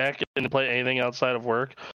for the check and to play anything outside of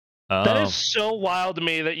work. That Oh. is so wild to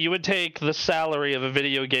me that you would take the salary of a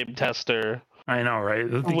video game tester I know, right?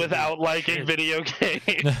 Those things without are liking shit. video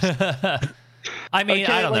games. I mean, Okay,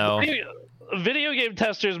 I don't like, know. Video game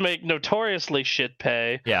testers make notoriously shit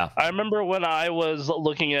pay. Yeah. I remember when I was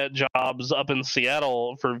looking at jobs up in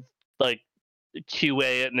Seattle for like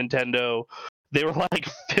QA at Nintendo, they were like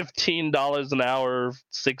 $15 an hour,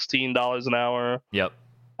 $16 an hour. Yep.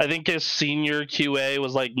 I think his senior QA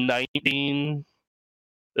was like 19.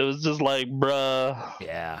 It was just like, bruh.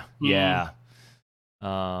 Yeah. Mm.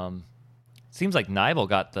 Yeah. Seems like Nibel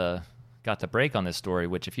got the break on this story,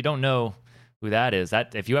 which if you don't know who that is,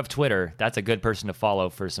 that if you have Twitter, that's a good person to follow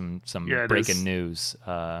for some Yeah, it breaking is. news.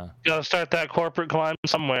 Gotta start that corporate climb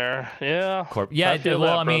somewhere. Yeah. Yeah, I feel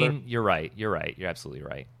well, that, I mean, brother. you're right. You're absolutely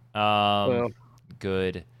right. Well.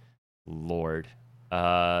 Good Lord.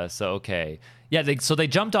 So okay. Yeah, so they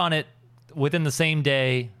jumped on it within the same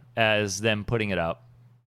day as them putting it up.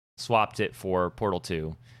 Swapped it for Portal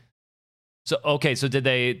 2. So okay, so did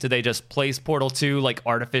they just place Portal 2, like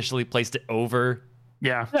artificially placed it over?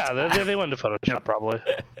 Yeah. Yeah, they went to Photoshop probably.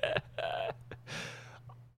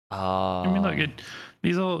 I mean, look,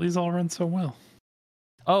 these all run so well.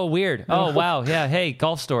 Oh, weird. Oh, wow. Yeah. Hey,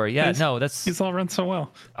 Golf Story. Yeah. These- No, that's These all run so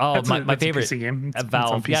well. oh That's my a favorite. PC game. It's on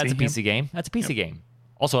Valve. Yeah, it's a PC, PC game. That's a PC game.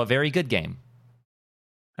 Also, a very good game.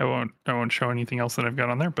 I won't show anything else that I've got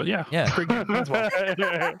on there, but yeah. Yeah. Pretty good as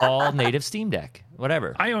well. All native Steam Deck.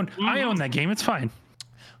 Whatever. I own that game. It's fine.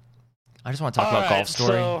 I just want to talk about Alright, Golf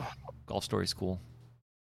Story. So Golf Story's cool.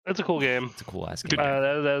 it's a cool game. It's a cool ass Good game.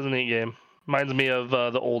 That is a neat game. Reminds me of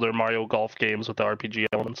the older Mario Golf games with the RPG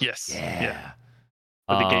elements. Yes. Yeah.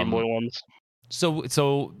 With the Game Boy ones. So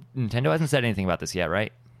Nintendo hasn't said anything about this yet,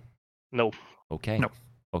 right? No. Okay. No.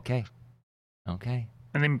 Okay.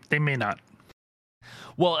 And they may not.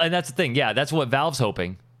 Well, and that's the thing. Yeah, that's what Valve's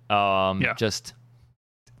hoping. Yeah. Just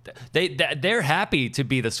they're happy to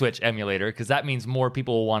be the Switch emulator because that means more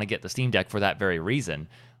people will want to get the Steam Deck for that very reason.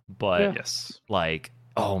 But Yeah. Yes. like,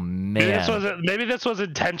 oh Maybe man, maybe this was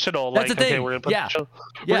intentional. That's like, the okay, thing. we're gonna put Yeah.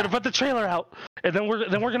 we're gonna put the trailer out, and then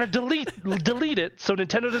we're gonna delete it so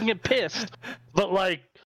Nintendo doesn't get pissed. But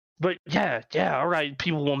yeah, all right,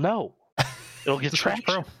 people will know. It'll get It's a Switch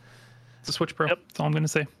traction. Pro. It's a Switch Pro. Yep. That's all I'm going to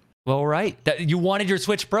say. Well, right. You wanted your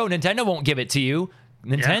Switch Pro. Nintendo won't give it to you.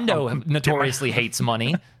 Nintendo I'll- notoriously hates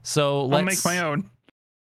money. So I'll let's make my own.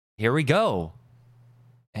 Here we go.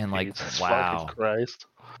 And like, Jesus wow. fucking Christ.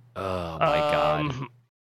 Oh my god.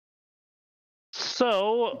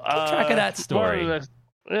 So Keep track of that story.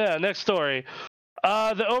 Next story.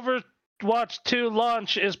 The Overwatch 2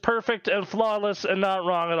 launch is perfect and flawless and not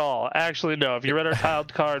wrong at all. Actually, no. If you read our title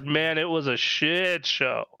card, man, it was a shit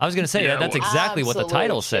show. I was going to say Yeah, that's well- exactly what the Absolute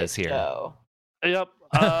title shit says here. show. Yep.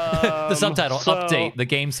 The subtitle so- update: the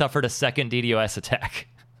game suffered a second DDoS attack.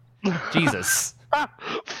 Jesus.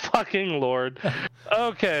 Fucking Lord.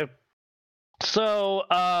 Okay. So,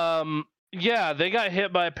 yeah, they got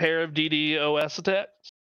hit by a pair of DDoS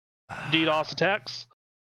attacks.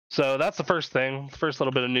 So that's the first thing. First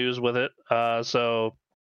little bit of news with it. So,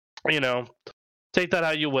 take that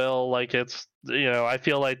how you will. Like, it's, I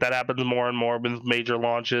feel like that happens more and more with major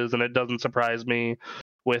launches, and it doesn't surprise me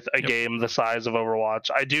with a game the size of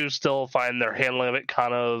Overwatch. I do still find their handling of it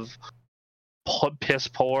kind of piss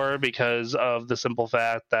poor because of the simple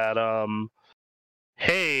fact that,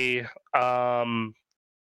 hey,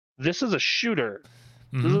 this is a shooter.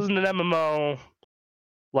 This Mhm. isn't an MMO.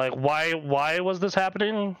 Like, why was this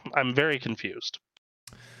happening? I'm very confused.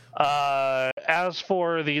 As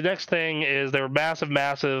for the next thing is there were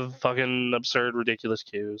massive, fucking absurd, ridiculous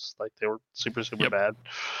queues. Like, they were super Yep. bad.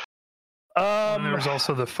 And there was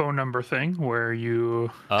also the phone number thing where you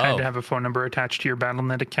had Oh. to have a phone number attached to your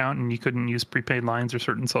Battle.net account and you couldn't use prepaid lines or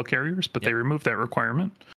certain cell carriers, but they removed that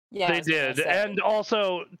requirement. Yeah, I They was gonna did, say. and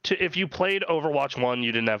also if you played Overwatch 1,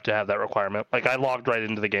 you didn't have to have that requirement. Like, I logged right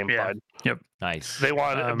into the game Yeah. fine. Nice. They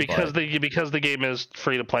wanted because but- the game is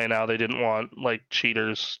free to play now. They didn't want like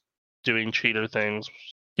cheaters doing cheater things.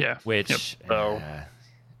 Yeah. Which Yep. So-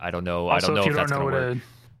 I don't know. Also, I don't know if if you that's don't know going to what work.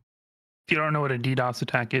 if you don't know what a DDoS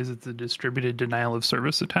attack is, it's a distributed denial of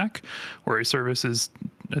service attack, where a service is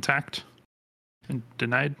attacked and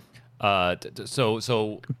denied. So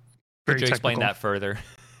Very could you explain technical. that further?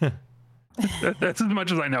 That's as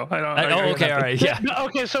much as I know. I don't. Oh, okay, all right, yeah.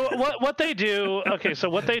 Okay, so what they do? Okay, so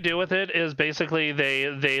what they do with it is basically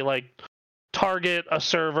they like target a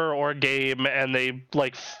server or a game and they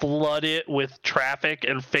like flood it with traffic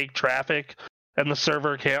and fake traffic, and the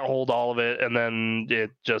server can't hold all of it, and then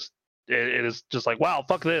it is just like, wow,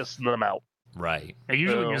 fuck this, and then I'm out. Right. They're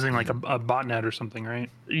usually So- using like a botnet or something, right?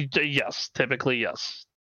 Yes, typically yes.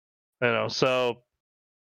 So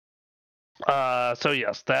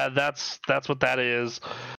yes, that's what that is.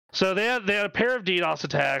 So they had a pair of DDoS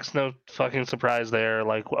attacks. No fucking surprise there.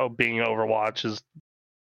 Like, being Overwatch is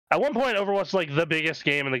at one point Overwatch was like the biggest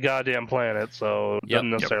game in the goddamn planet. So it doesn't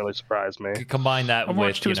necessarily surprise me. Combine that Overwatch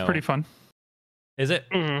with 2 is pretty fun. Is it?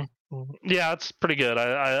 Yeah, it's pretty good.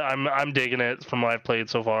 I'm digging it from what I've played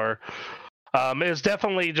so far. It's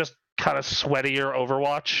definitely just kind of sweatier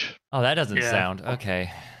Overwatch. Oh, that doesn't sound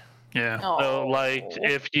okay. Yeah. So like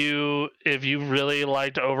if you really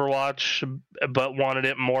liked Overwatch but wanted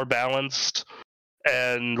it more balanced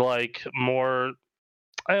and like more,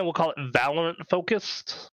 we'll call it Valorant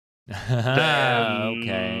focused.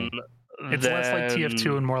 Okay. It's less like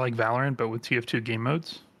TF2 and more like Valorant, but with TF2 game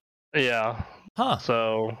modes. Yeah. Huh.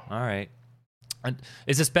 So All right. And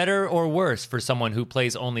is this better or worse for someone who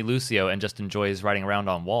plays only Lucio and just enjoys riding around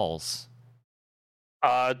on walls?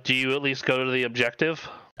 do you at least go to the objective?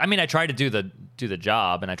 I mean, I try to do the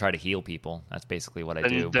job and I try to heal people. That's basically what I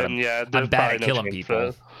do. But Then yeah, I'm there's bad probably at no killing change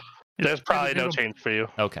people. There's probably no It'll- change for you.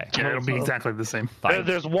 Okay. Yeah, it'll be exactly the same. Fine.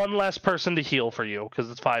 There's one less person to heal for you because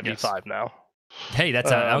it's 5v5 now. Hey,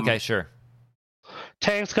 that's okay. Sure.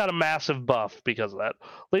 Tank's got a massive buff because of that.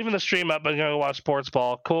 Leaving the stream up, I'm gonna watch sports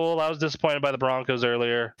ball. Cool. I was disappointed by the Broncos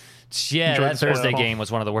earlier. Yeah, Enjoy that the Thursday football. game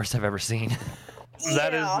was one of the worst I've ever seen.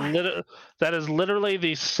 That is literally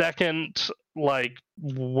the second like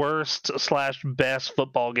worst / best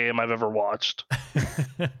football game I've ever watched.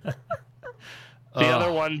 The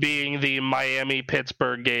other one being the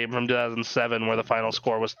Miami-Pittsburgh game from 2007, where the final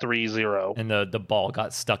score was 3-0. And the ball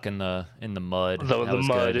got stuck in the mud. The That was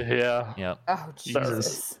mud, good. yeah. Yep. Oh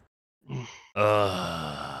Jesus!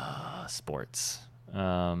 Sports.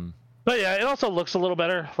 But yeah, it also looks a little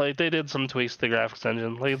better. Like they did some tweaks to the graphics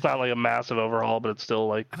engine. Like it's not like a massive overhaul, but it's still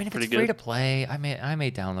like I mean, if pretty it's free to good. play, I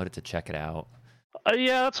may download it to check it out.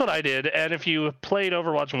 Yeah, that's what I did. And if you played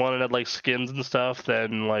Overwatch 1 and had like skins and stuff,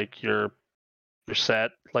 then like you're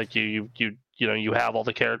set. Like you have all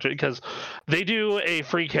the characters, because they do a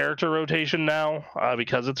free character rotation now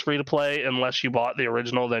because it's free to play. Unless you bought the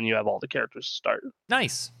original, then you have all the characters to start.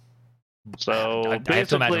 Nice. So I have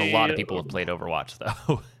to imagine a lot of basically- people have played Overwatch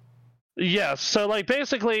though. Yes, so like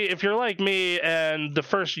basically, if you're like me and the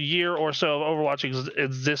first year or so of Overwatch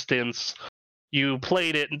existence, you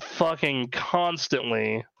played it fucking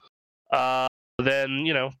constantly, then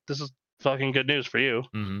this is fucking good news for you.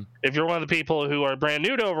 Mm-hmm. If you're one of the people who are brand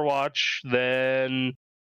new to Overwatch, then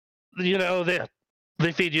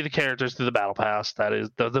they feed you the characters through the battle pass. That is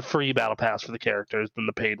the free battle pass for the characters, then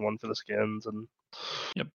the paid one for the skins, and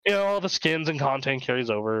all the skins and content carries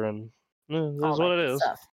over, and this is what it is.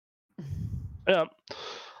 Yeah.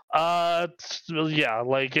 Yeah,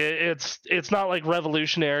 like it's not like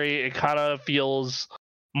revolutionary. It kind of feels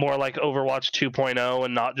more like Overwatch 2.0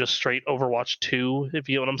 and not just straight Overwatch 2, if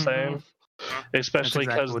you know what I'm saying. That's Especially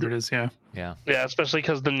exactly because what it is. Yeah. yeah, especially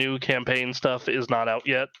because the new campaign stuff is not out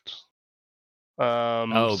yet.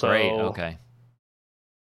 Oh, great. So, Okay.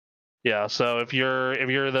 Yeah, so if you're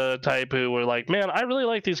the type who were like, man, I really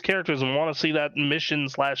like these characters and want to see that mission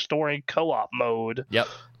 / story co-op mode Yep.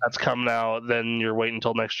 that's coming out, then you're waiting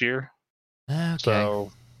until next year. Okay.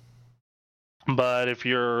 So, but if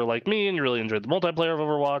you're like me and you really enjoyed the multiplayer of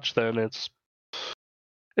Overwatch, then it's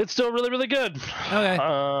still really, really good. Okay.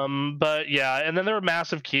 But yeah, and then there were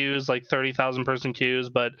massive queues, like 30,000 person queues,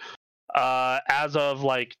 but as of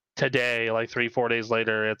like today, like 3-4 days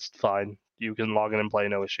later, it's fine. You can log in and play,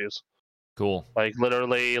 no issues. Cool. Like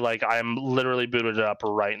literally, like I'm literally booted up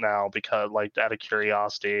right now because like out of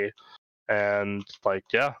curiosity, and like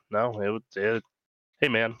yeah, no, it hey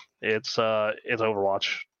man, it's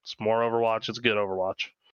Overwatch. It's more Overwatch. It's good Overwatch.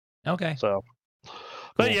 Okay. So,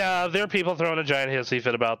 but Cool. yeah, there are people throwing a giant hissy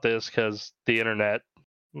fit about this because the internet,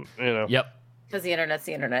 Yep. Because the internet's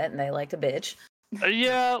the internet, and they like to bitch.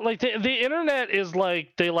 Yeah, like the internet is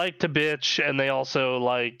like they like to bitch, and they also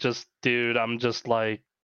like just, dude, I'm just like,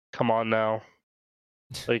 come on now.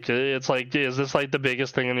 Like it's like, is this like the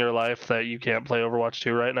biggest thing in your life that you can't play Overwatch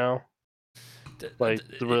 2 right now? Like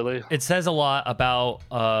really? It says a lot about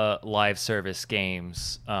live service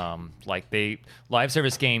games. Like live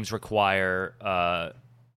service games require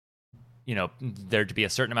there to be a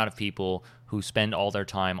certain amount of people who spend all their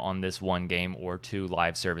time on this one game or 2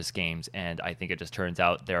 live service games. And I think it just turns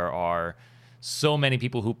out there are so many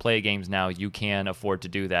people who play games now, you can afford to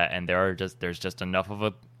do that. And there's just enough of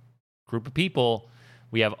a group of people.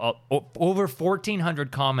 We have over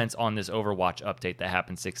 1,400 comments on this Overwatch update that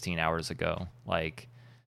happened 16 hours ago. Like,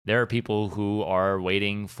 there are people who are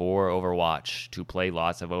waiting for Overwatch to play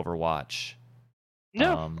lots of Overwatch.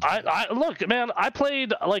 Yeah, I look, man, I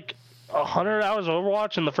played like 100 hours of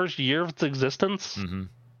Overwatch in the first year of its existence. Mm-hmm.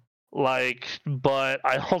 Like, but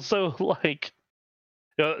I also like,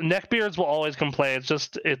 neckbeards will always complain. It's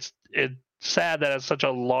just it's sad that it's such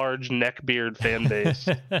a large neckbeard fan base.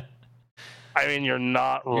 I mean, you're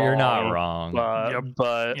not wrong. You're not wrong.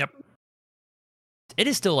 But it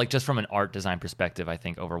is still, like, just from an art design perspective, I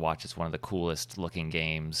think Overwatch is one of the coolest looking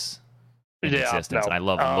games in existence, and I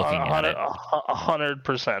love looking at it.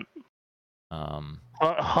 100%.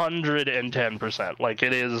 110%. Like,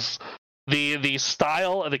 it is the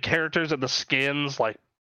style of the characters and the skins. Like,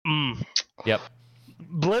 Yep.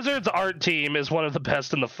 Blizzard's art team is one of the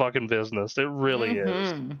best in the fucking business. It really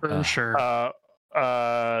is. For sure.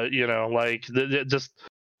 Like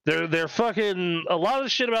they're fucking a lot of the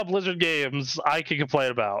shit about Blizzard games I can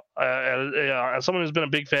complain about. As someone who's been a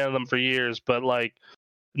big fan of them for years, but like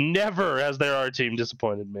never has their art team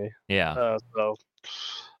disappointed me. Yeah.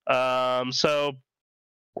 So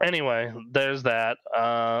anyway, there's that.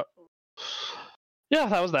 Yeah,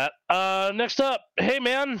 that was that. Next up, hey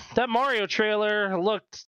man, that Mario trailer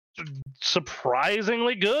looked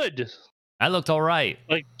surprisingly good. That looked all right.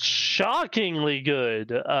 Like, shockingly good.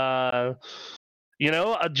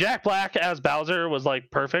 Jack Black as Bowser was like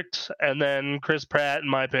perfect, and then Chris Pratt, in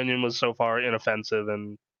my opinion, was so far inoffensive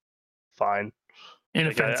and fine.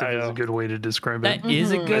 Inoffensive is a good way to describe it. That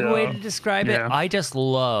is a good way to describe it. Yeah. I just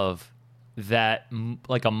love that,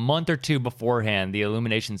 like, a month or 2 beforehand, the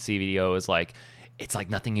Illumination CVO is like, it's like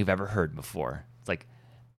nothing you've ever heard before. It's like,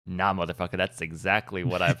 nah, motherfucker, that's exactly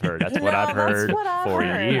what I've heard. That's what I've heard for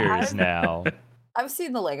years now. I've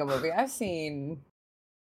seen the Lego movie. I've seen...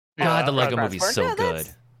 God, the Lego movie's so Yeah, good.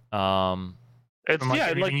 It's Unlike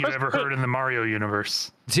anything like you've ever heard in the Mario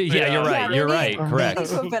universe. Yeah, you're right. You're right. They Correct. need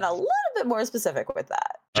to have been a little bit more specific with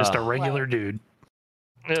that. Just a regular dude.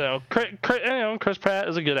 Chris Pratt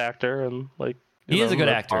is a good actor, and like He is a good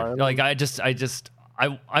that's actor. fine. Like,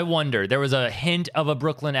 I wonder. There was a hint of a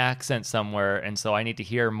Brooklyn accent somewhere, and so I need to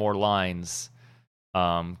hear more lines.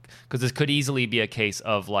 Because this could easily be a case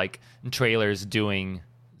of like trailers doing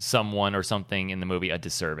someone or something in the movie a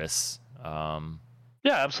disservice. Yeah,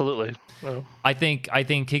 absolutely. Well, I think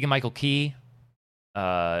Keegan-Michael Key,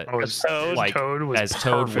 As Toad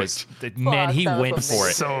was perfect. man, he that was went for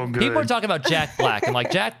it. So good. People are talking about Jack Black, and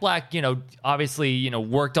like Jack Black, obviously,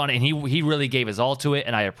 worked on it, and he really gave his all to it,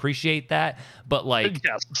 and I appreciate that. But like,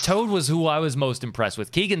 yes. Toad was who I was most impressed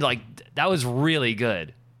with. Keegan, like, that was really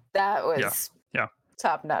good. That was Yeah.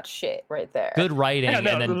 top-notch shit right there. Good writing, Yeah,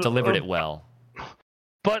 no, and then delivered it well.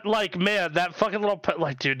 But like, man, that fucking little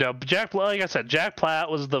dude, no, like I said, Jack Platt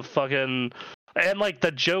was the fucking, and like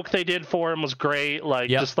the joke they did for him was great.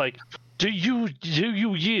 Like, just like, do you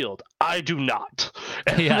yield? I do not.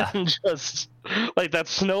 And then just like that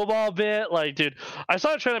snowball bit, like, dude, I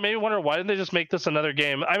saw a trailer, made me wonder why didn't they just make this another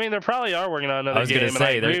game? I mean, they probably are working on another game. I was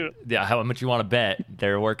gonna say, and how much you want to bet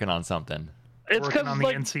they're working on something? it's Working because on the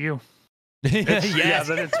like, NCU. yeah,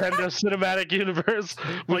 the Nintendo Cinematic Universe.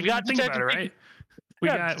 We Like, got think about it, Detective right? We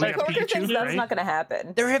Yeah, got Coker thinks Pikachu, that's right? not going to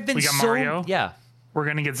happen. There have been We got Mario. Yeah. We're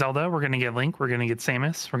gonna get Zelda. We're gonna get Link. We're gonna get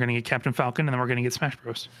Samus. We're gonna get Captain Falcon, and then we're gonna get Smash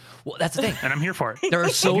Bros. Well, that's the thing. And I'm here for it.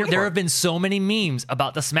 There have been so many memes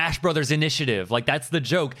about the Smash Brothers initiative. Like, that's the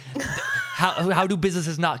joke. How do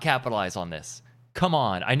businesses not capitalize on this? Come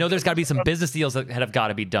on. I know there's got to be some business deals that have got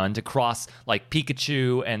to be done to cross like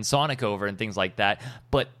Pikachu and Sonic over and things like that.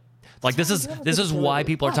 But like, this is why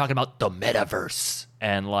people are talking about the metaverse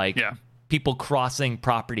and like people crossing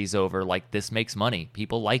properties over. Like, this makes money.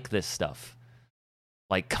 People like this stuff.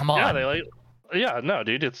 Like, come on. Yeah, they like. Yeah, no,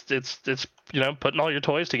 dude, it's putting all your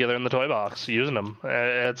toys together in the toy box, using them.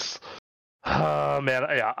 It's, man,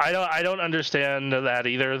 yeah, I don't understand that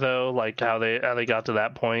either though. Like how they got to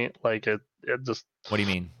that point. Like it just. What do you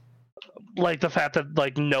mean? Like the fact that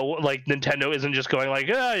like Nintendo isn't just going like,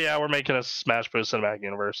 oh yeah, we're making a Smash Bros. Cinematic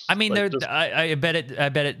Universe. I mean, like, I bet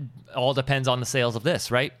it all depends on the sales of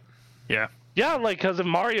this, right? Yeah. Yeah, like, because if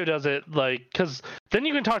Mario does it, like, because then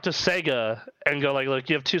you can talk to Sega and go, like, look,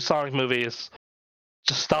 you have 2 Sonic movies,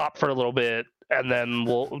 just stop for a little bit, and then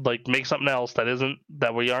we'll, like, make something else that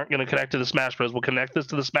we aren't going to connect to the Smash Bros. We'll connect this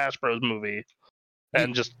to the Smash Bros. Movie.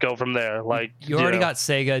 and just go from there. Like you already got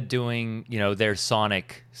Sega doing, their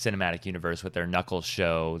Sonic cinematic universe with their Knuckles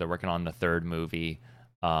show. They're working on the third movie.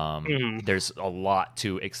 There's a lot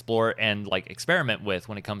to explore and like experiment with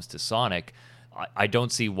when it comes to Sonic. I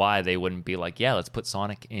don't see why they wouldn't be like, yeah, let's put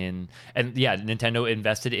Sonic in. And yeah, Nintendo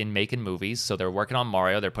invested in making movies, so they're working on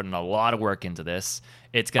Mario. They're putting a lot of work into this.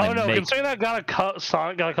 It's gonna. Considering that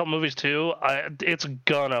Sonic got a couple movies too, it's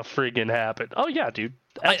gonna friggin' happen. Oh yeah, dude.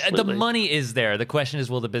 The money is there. The question is,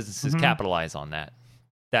 will the businesses capitalize on that?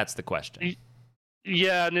 That's the question.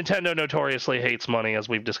 Yeah, Nintendo notoriously hates money, as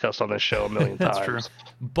we've discussed on this show a million times. That's true.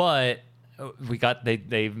 But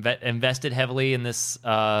they invested heavily in this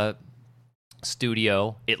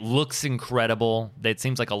studio. It looks incredible. It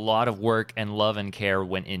seems like a lot of work and love and care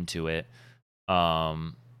went into it.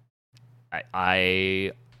 I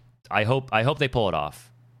hope they pull it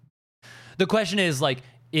off. The question is like,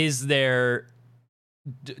 do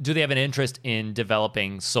they have an interest in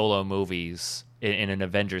developing solo movies in an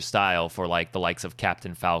Avengers style for like the likes of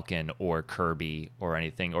Captain Falcon or Kirby or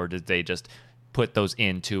anything, or did they just put those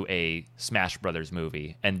into a Smash Brothers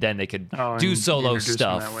movie and then they could do solo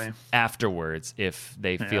stuff afterwards if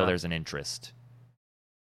they feel there's an interest?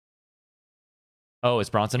 Oh, is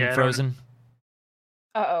Bronson frozen?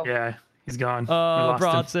 Uh-oh. Yeah, he's gone. Oh,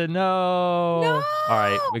 Bronson, no. All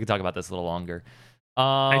right, we can talk about this a little longer.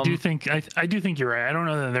 I do think you're right. I don't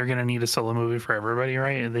know that they're gonna need a solo movie for everybody,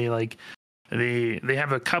 right? They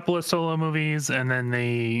have a couple of solo movies, and then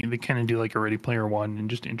they kind of do like a Ready Player One and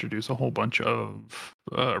just introduce a whole bunch of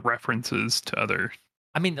references to other.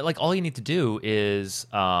 I mean, like all you need to do is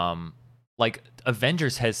like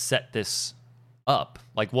Avengers has set this up.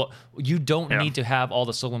 Like what you don't need to have all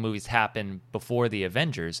the solo movies happen before the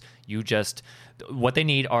Avengers. What they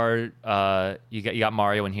need are you got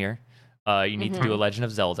Mario in here. You need to do a Legend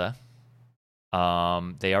of Zelda.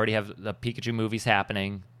 They already have the Pikachu movies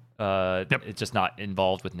happening. It's just not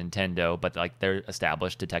involved with Nintendo, but like they're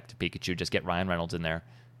established. Detective Pikachu, just get Ryan Reynolds in there.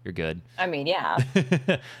 You're good. I mean, yeah.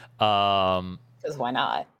 Because why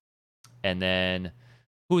not? And then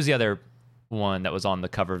who was the other one that was on the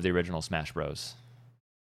cover of the original Smash Bros?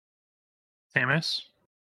 Samus.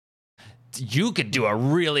 You could do a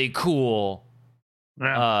really cool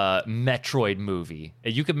Metroid movie.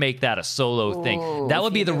 You could make that a solo thing. That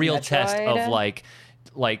would be the real test of like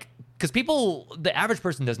because the average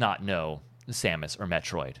person does not know Samus or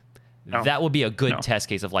Metroid. No. That would be a good test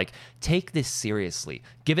case of like, take this seriously,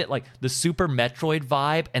 give it like the Super Metroid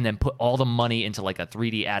vibe, and then put all the money into like a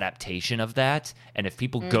 3D adaptation of that. And if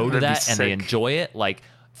people go to that and they enjoy it, like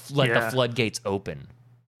let the floodgates open.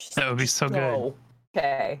 That would be so good.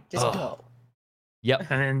 Okay, just go. Yep.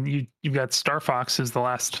 And then you've got Star Fox is the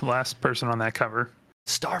last person on that cover.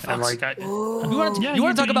 Star Fox. Like, you want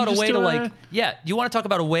to talk about a way to like, you want to talk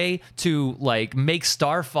about a way to like make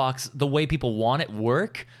Star Fox the way people want it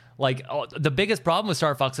work. Like the biggest problem with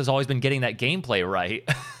Star Fox has always been getting that gameplay right.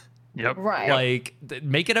 Yep. Right. Like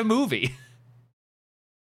make it a movie.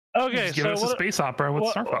 Okay, just give us a space opera with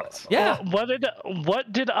Star Fox. Yeah.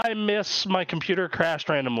 What did I miss? My computer crashed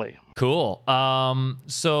randomly. Cool.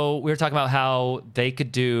 So we were talking about how they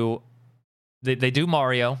could do. They do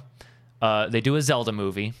Mario. They do a Zelda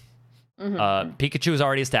movie. Pikachu is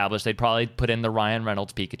already established. They'd probably put in the Ryan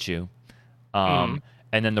Reynolds Pikachu.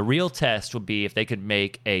 And then the real test would be if they could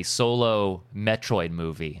make a solo Metroid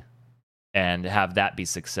movie and have that be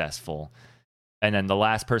successful. And then the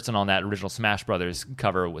last person on that original Smash Brothers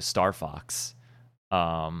cover was Star Fox.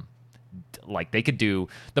 Like they could do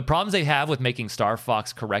the problems they have with making Star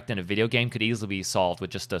Fox correct in a video game could easily be solved with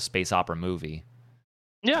just a space opera movie.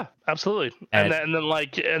 Yeah, absolutely. And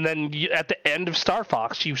then you, at the end of Star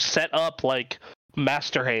Fox, you set up like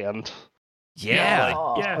Master Hand. Yeah.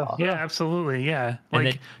 Absolutely. Yeah.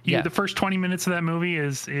 Like the first 20 minutes of that movie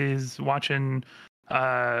is watching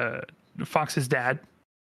Fox's dad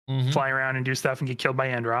fly around and do stuff and get killed by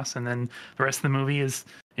Andross, and then the rest of the movie is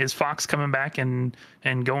Fox coming back and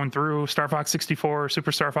going through Star Fox 64 or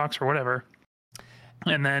Super Star Fox or whatever.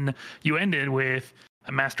 And then you ended with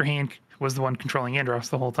Master Hand was the one controlling Andross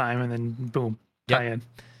the whole time, and then boom, tie-in.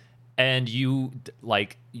 And you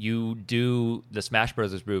do the Smash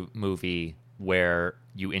Bros. Movie where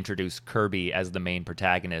you introduce Kirby as the main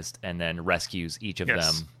protagonist and then rescues each of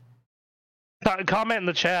them. Comment in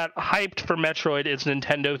the chat, hyped for Metroid is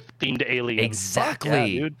Nintendo-themed aliens.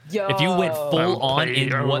 Exactly. Yeah, dude. If you went full on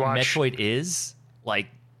in what Metroid is, like,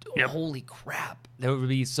 holy crap. That would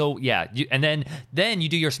be so, and then you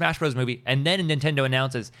do your Smash Bros. Movie, and then Nintendo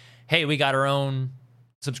announces, hey, we got our own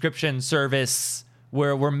subscription service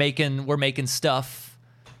where we're making stuff.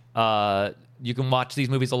 You can watch these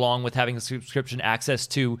movies along with having subscription access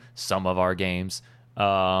to some of our games.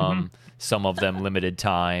 Some of them limited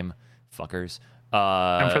time, fuckers.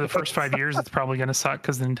 And for the first 5 years, it's probably going to suck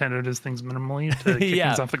because Nintendo does things minimally to kick Yeah.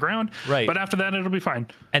 things off the ground. Right. But after that, it'll be fine.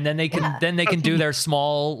 And then they can do their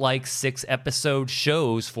small like 6-episode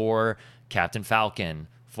shows for Captain Falcon,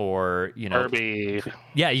 for Kirby.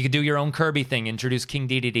 Yeah, you could do your own Kirby thing, introduce King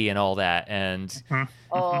Dedede and all that, and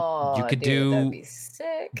Oh, You could dude, that'd do- be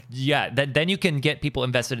sick. yeah, then you can get people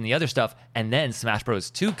invested in the other stuff, and then Smash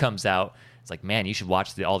Bros. 2 comes out. It's like, man, you should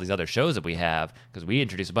watch all these other shows that we have because we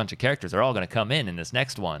introduce a bunch of characters. They're all going to come in this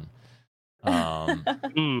next one.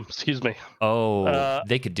 Excuse me.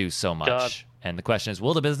 They could do so much. God. And the question is,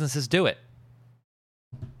 will the businesses do it?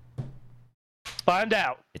 Find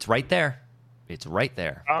out. It's right there. It's right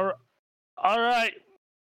there. All right.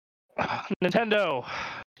 Nintendo,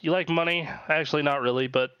 you like money? Actually, not really,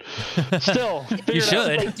 but still. figure You it out.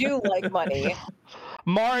 should. They do like money.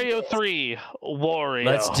 Mario 3, Wario.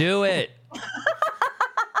 Let's do it.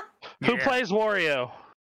 Who Yeah. plays Wario?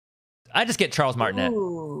 I just get Charles Martinet.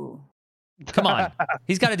 Ooh. Come on.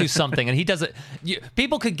 He's got to do something, and he doesn't.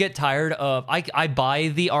 People could get tired of. I buy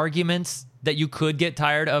the arguments that you could get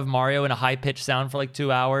tired of Mario in a high pitched sound for like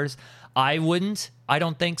 2 hours. I wouldn't. I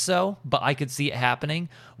don't think so, but I could see it happening.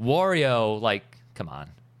 Wario, like, come on.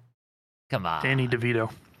 Danny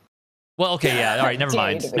DeVito. Well, okay, yeah. All right, never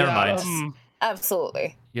Danny mind. DeVito. Never mind.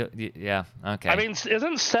 Absolutely. Yeah. Okay. I mean,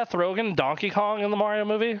 isn't Seth Rogen Donkey Kong in the Mario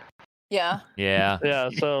movie? Yeah. yeah. Yeah,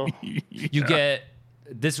 so You get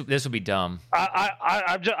this. This would be dumb.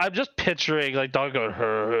 I'm just picturing like Donkey going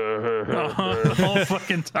the whole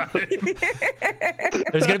fucking time.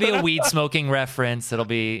 There's gonna be a weed smoking reference. It'll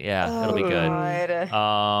be it'll be good.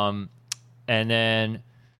 God. And then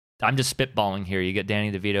I'm just spitballing here. You get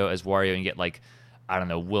Danny DeVito as Wario, and you get like, I don't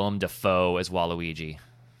know, Willem Dafoe as Waluigi.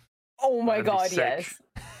 Oh my That'd be god, sick. yes.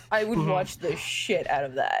 I would watch the shit out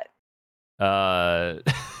of that.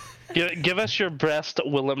 Give us your best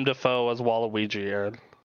Willem Dafoe as Waluigi, Aaron.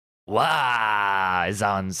 Wah is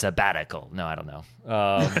on sabbatical. No, I don't know.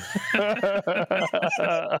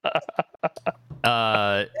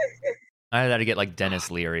 I had to get like Dennis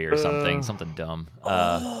Leary or something dumb.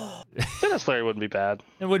 Dennis Leary wouldn't be bad.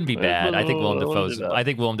 It wouldn't be bad. I think Willem It wouldn't be Dafoe's. bad. I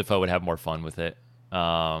think Willem Dafoe would have more fun with it.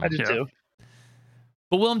 I do Yeah. too.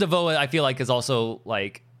 But Willem Dafoe, I feel like, is also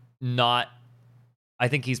like not. I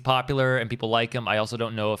think he's popular and people like him. I also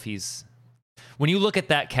don't know if he's. When you look at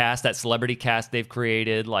that cast, that celebrity cast they've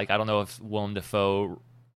created, like I don't know if Willem Dafoe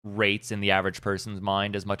rates in the average person's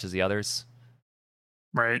mind as much as the others.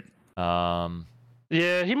 Right.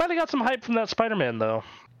 Yeah, he might have got some hype from that Spider-Man though.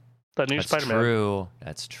 That new That's Spider-Man. true.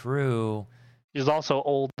 That's true. He's also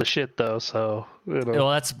old as shit though, so you know. Well,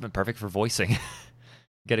 that's perfect for voicing.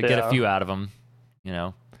 Get a Yeah. few out of him, you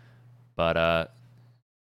know. But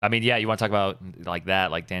I mean, yeah, you want to talk about like that,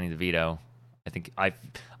 like Danny DeVito. I think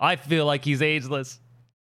I feel like he's ageless.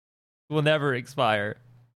 Will never expire.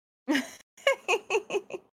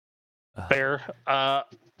 Fair. All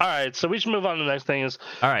right, so we should move on to the next thing. Is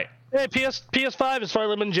All right, hey, PS5 has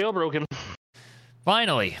finally been jailbroken.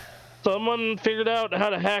 finally. Someone figured out how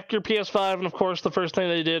to hack your PS5, and of course, the first thing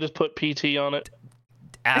they did is put PT on it.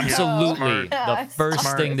 Absolutely, Smart. the Yeah, first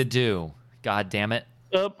smart. thing to do. God damn it.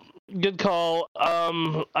 Yep, good call.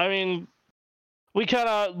 I mean, we kind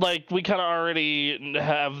of already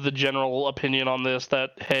have the general opinion on this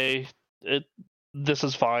that hey, this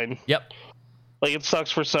is fine. Yep. Like it sucks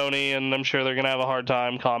for Sony, and I'm sure they're gonna have a hard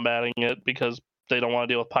time combating it because they don't want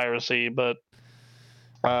to deal with piracy. But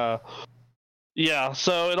yeah,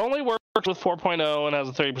 so it only works with 4.0 and has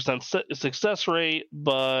a 30% success rate,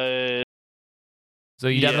 but So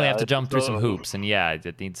you definitely Yeah, have to jump through some it's, hoops, and yeah,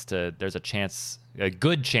 it needs to. There's a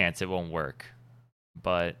good chance it won't work.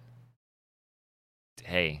 But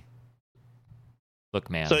hey, look,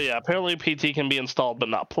 man. so yeah, apparently PT can be installed but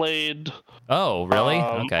not played. Oh, really?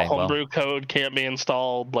 Okay. Well, Homebrew code can't be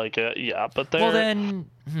installed. Yeah, but they're then,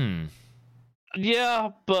 yeah,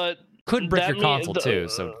 but could brick your that console too.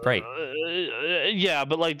 So great. Yeah,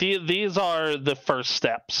 but like these are the first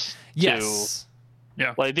steps. Yes.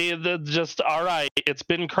 Like the just all right. It's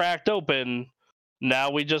been cracked open. Now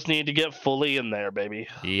we just need to get fully in there, baby.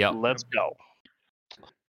 Yep. Let's go.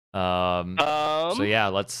 So yeah,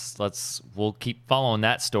 we'll keep following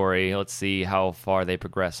that story. Let's see how far they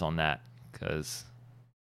progress on that, because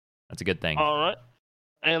that's a good thing. All right.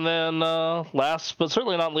 And then last but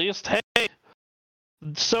certainly not least, hey,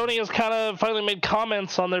 Sony has kind of finally made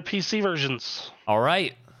comments on their PC versions. All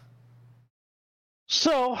right.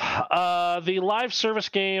 So, the live service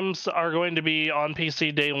games are going to be on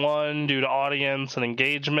PC day one due to audience and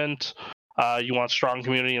engagement. You want strong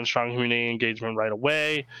community and strong community engagement right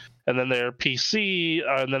away. and then their PC,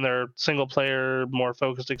 and then their single player, more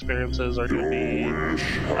focused experiences are going to be.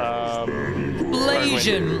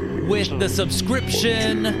 Blasian with the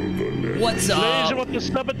subscription. What's Blasian up? with the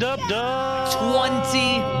stub-a-dub-dub.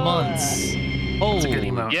 20 months. Oh, It's a good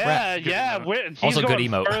emote. Yeah, Good yeah. emote. He's Also good going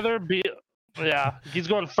emote. Yeah, he's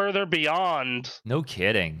going further beyond. No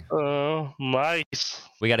kidding. Oh, nice.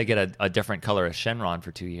 We got to get a different color of Shenron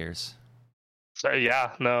for 2 years. So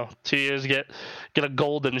yeah, no. 2 years, get a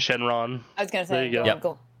golden Shenron. I was gonna There say, you go. Yep.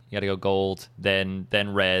 go. You got to go gold, then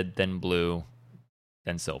red, then blue,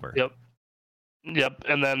 then silver. Yep. Yep.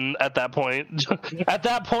 And then at that point,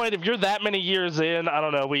 if you're that many years in, I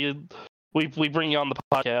don't know, we bring you on the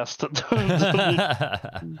podcast.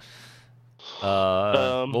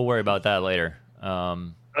 We'll worry about that later.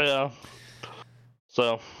 Yeah.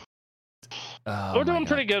 So Oh we're my doing God.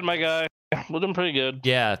 pretty good, my guy. We're doing pretty good.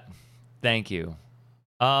 Yeah, thank you.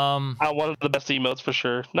 One of the best emotes for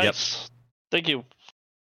sure. Nice. Thank you.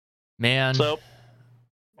 Man. So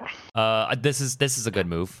this is a good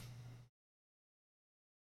move.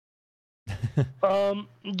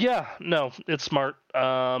 yeah, no, it's smart.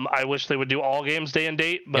 I wish they would do all games day and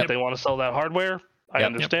date, but Yep. they want to sell that hardware. I Yep.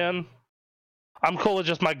 understand. I'm cool with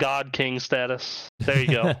just my God King status. There you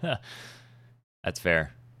go. That's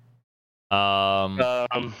fair. Um,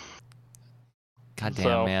 God damn,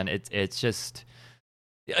 so- man, it's just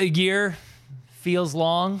a year feels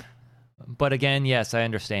long, but again, yes, I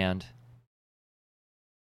understand.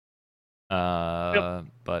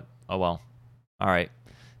 But oh well. All right,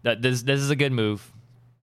 this is a good move.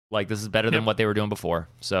 Like this is better than Yep. what they were doing before,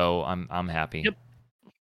 so I'm happy. Yep.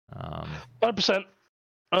 100%.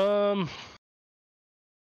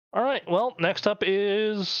 All right. Well, next up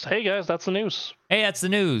is, hey guys, that's the news. Hey, that's the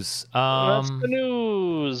news. That's the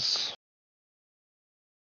news.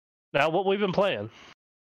 Now, what we've been playing.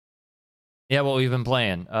 Yeah, what we've been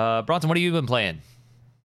playing. Bronson, what have you been playing?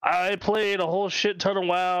 I played a whole shit ton of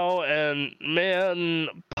WoW, and man,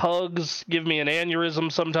 pugs give me an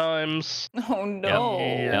aneurysm sometimes. Oh no.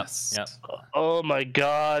 Yes. Yep. Oh my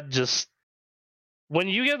god, just when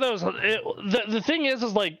you get those, the thing is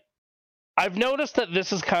like, I've noticed that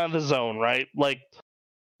this is kind of the zone, right? Like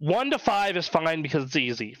 1 to 5 is fine because it's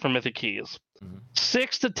easy for Mythic Keys. Mhm.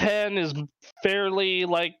 6 to 10 is fairly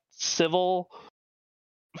like civil.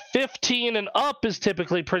 15 and up is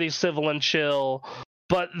typically pretty civil and chill,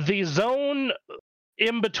 but the zone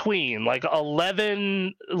in between, like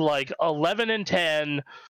 11 and 10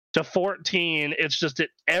 to 14, it's just that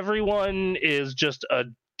everyone is just a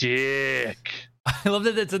dick. I love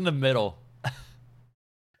that it's in the middle.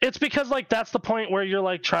 It's because like that's the point where you're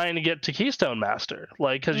like trying to get to Keystone Master,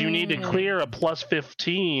 like because you need to clear a plus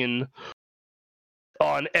 15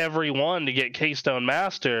 on every one to get Keystone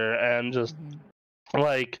Master, and just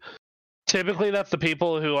like typically that's the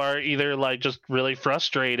people who are either like just really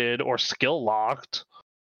frustrated or skill locked,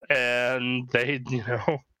 and they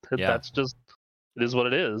that's just, it is what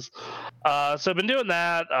it is. So I've been doing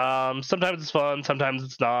that. Sometimes it's fun, sometimes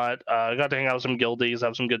it's not. I got to hang out with some guildies,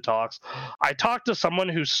 have some good talks. I talked to someone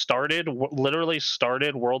who literally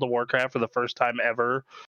started World of Warcraft for the first time ever,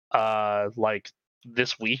 like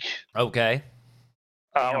this week. Okay.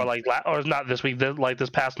 Or not this week, like this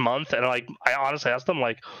past month. And like, I honestly asked them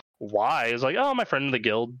like, why? It's like, oh, my friend in the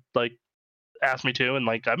guild like asked me to, and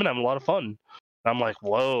like I've been having a lot of fun. And I'm like,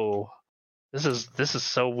 whoa, this is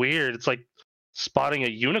so weird. It's like spotting a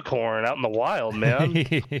unicorn out in the wild, man.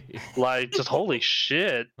 Like, just holy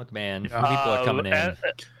shit. Look, man, Yeah. people are coming in.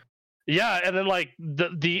 And then like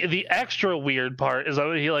the extra weird part is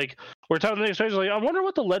that he like, we're talking to the next page, like, I wonder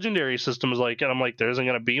what the legendary system is like, and I'm like, there isn't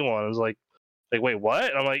gonna be one. I was like wait, what?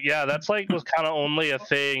 And I'm like, yeah, that's like was kind of only a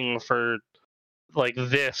thing for like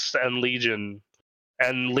this and Legion,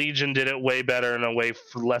 and Legion did it way better in a way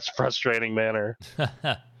less frustrating manner.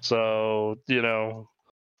 So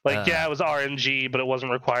like yeah, it was RNG, but it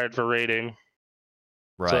wasn't required for rating.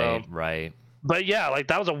 Right. But yeah, like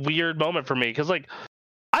that was a weird moment for me because like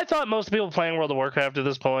I thought most people playing World of Warcraft at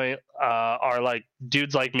this point are like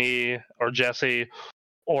dudes like me or Jesse,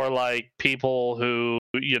 or like people who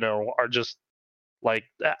are just like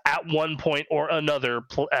at one point or another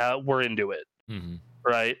were into it. Mm-hmm.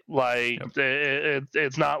 Right? Like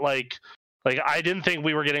it's not like I didn't think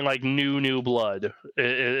we were getting like new blood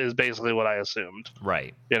is basically what I assumed.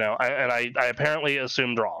 Right. I apparently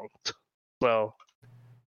assumed wrong. So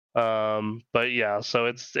but yeah, so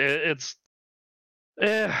it's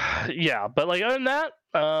yeah, but like other than that,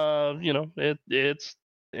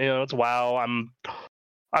 it's WoW.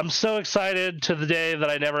 I'm so excited to the day that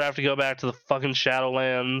I never have to go back to the fucking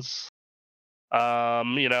Shadowlands.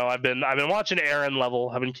 I've been watching Aaron level.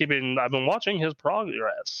 I've been watching his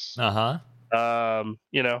progress. Uh-huh. I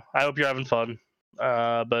hope you're having fun.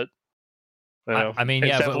 But I mean,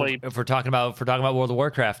 it's yeah, definitely... if we're talking about World of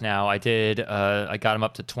Warcraft now, I got him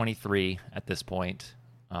up to 23 at this point.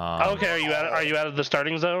 Okay, are you out of the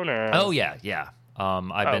starting zone, or? Oh yeah.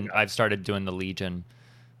 I've started doing the Legion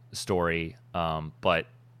story, but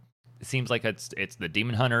it seems like it's the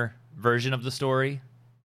Demon Hunter version of the story.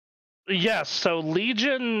 Yes, so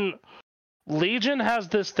Legion has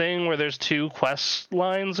this thing where there's 2 quest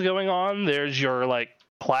lines going on. There's your like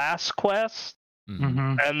class quest,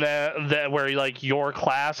 Mm-hmm. and that where like your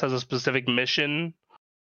class has a specific mission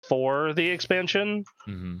for the expansion,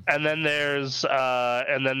 and then there's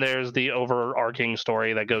the overarching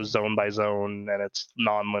story that goes zone by zone, and it's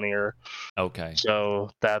non-linear. Okay. So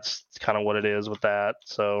that's kind of what it is with that.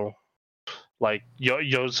 So like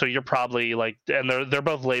so you're probably like, and they're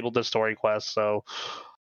both labeled as story quests. So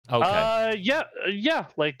okay. Yeah.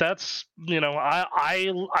 Like that's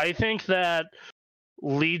I think that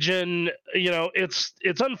Legion, it's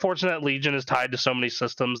unfortunate Legion is tied to so many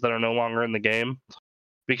systems that are no longer in the game,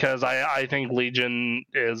 because I think Legion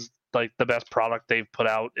is like the best product they've put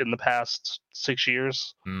out in the past 6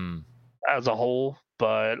 years as a whole.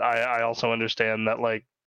 But I also understand that, like,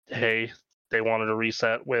 hey, they wanted to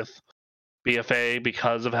reset with BFA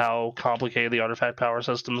because of how complicated the artifact power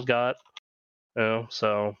systems got.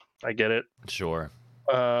 So I get it. Sure.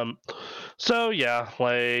 So yeah,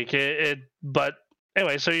 like it but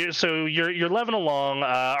anyway, so you're leveling along.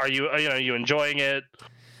 Are you enjoying it?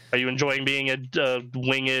 Are you enjoying being a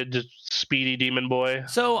winged, speedy demon boy?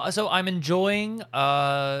 So I'm enjoying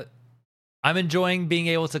being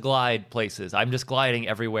able to glide places. I'm just gliding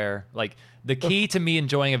everywhere. Like, the key to me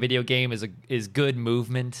enjoying a video game is good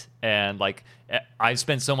movement, and like I've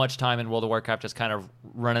spent so much time in World of Warcraft just kind of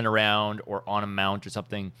running around or on a mount or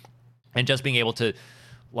something, and just being able to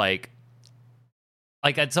like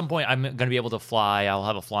at some point I'm gonna be able to fly. I'll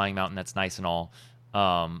have a flying mountain that's nice and all,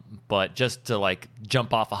 but just to like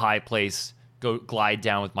jump off a high place, go glide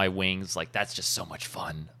down with my wings, like that's just so much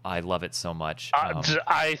fun. I love it so much.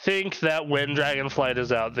 I think that when Dragonflight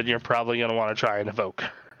is out, then you're probably gonna want to try and evoke.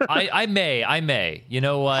 I may. You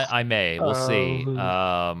know what? I may. We'll see.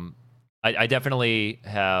 I definitely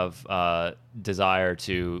have desire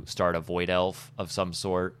to start a Void Elf of some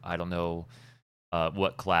sort. I don't know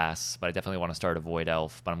what class, but I definitely want to start a Void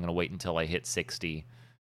Elf. But I'm gonna wait until I hit 60,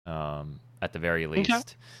 at the very least. Okay.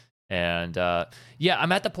 And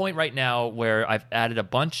I'm at the point right now where I've added a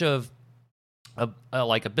bunch of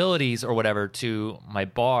like abilities or whatever to my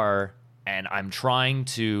bar, and I'm trying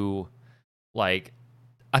to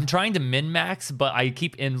min-max, but I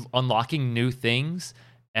keep unlocking new things,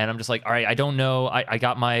 and I'm just like, all right, I don't know. I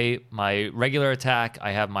got my regular attack.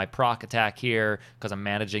 I have my proc attack here because I'm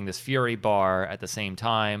managing this Fury bar at the same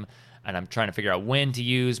time, and I'm trying to figure out when to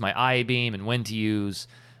use my Eye Beam and when to use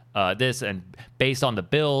this. And based on the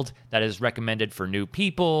build that is recommended for new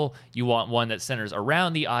people, you want one that centers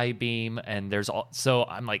around the Eye Beam, and so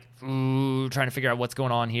I'm like, trying to figure out what's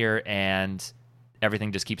going on here, and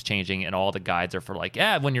everything just keeps changing, and all the guides are for like,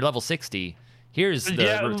 when you're level 60, here's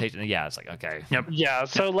the rotation. Yeah, it's like, okay. Yep. Yeah,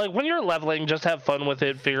 so like when you're leveling, just have fun with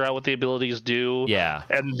it, figure out what the abilities do. Yeah.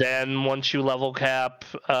 And then once you level cap,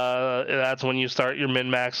 that's when you start your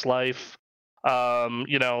min-max life.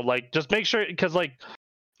 Like just make sure, because like,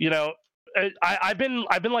 I've been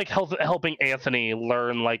like helping Anthony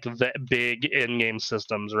learn like the big in-game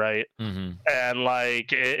systems, right? Mm-hmm. And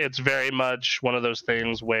like it's very much one of those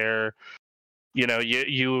things where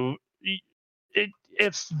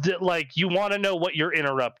it's like you want to know what your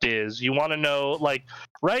interrupt is. You want to know, like,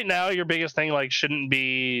 right now your biggest thing like shouldn't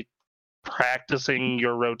be practicing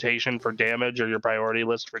your rotation for damage or your priority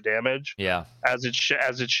list for damage. Yeah. As it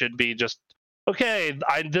should be just, okay,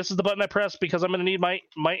 this is the button I press because I'm going to need my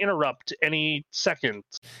interrupt any second.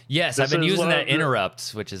 Yes, I've been using that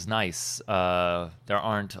interrupt, which is nice. There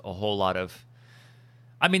aren't a whole lot of...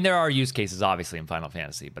 I mean, there are use cases, obviously, in Final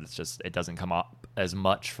Fantasy, but it doesn't come up as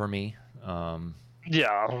much for me.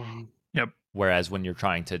 Yeah. Yep. Whereas when you're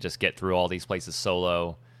trying to just get through all these places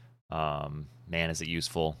solo, man, is it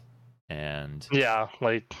useful. And... Yeah,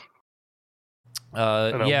 like...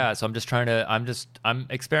 so I'm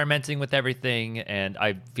experimenting with everything, and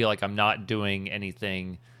I feel like I'm not doing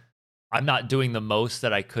anything. I'm not doing the most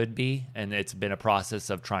that I could be, and it's been a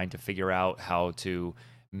process of trying to figure out how to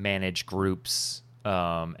manage groups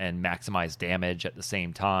and maximize damage at the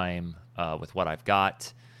same time with what I've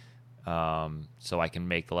got, so I can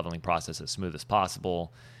make the leveling process as smooth as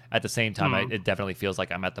possible. At the same time, it definitely feels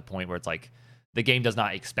like I'm at the point where it's like the game does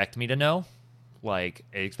not expect me to know, Like,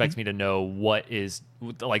 it expects me to know what is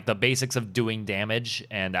like the basics of doing damage,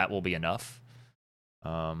 and that will be enough.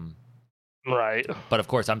 Right. But of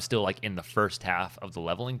course, I'm still like in the first half of the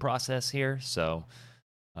leveling process here, so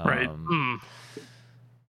Right.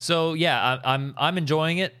 So yeah, I'm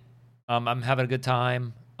enjoying it. I'm having a good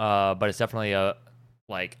time. But it's definitely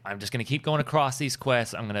I'm just gonna keep going across these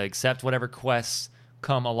quests. I'm gonna accept whatever quests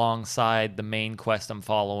come alongside the main quest I'm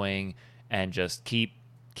following, and just keep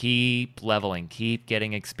leveling, keep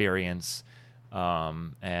getting experience,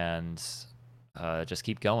 and just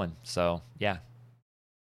keep going. So yeah.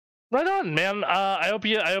 Right on, man. I hope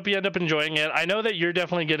you end up enjoying it. I know that you're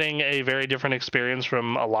definitely getting a very different experience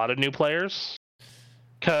from a lot of new players,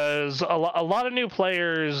 because a lot of new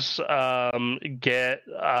players get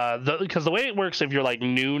because the way it works, if you're like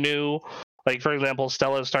new, like for example,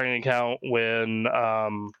 Stella's starting an account when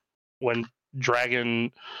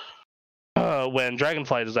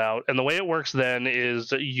Dragonflight is out, and the way it works then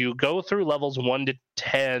is you go through levels 1 to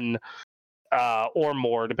 10. Or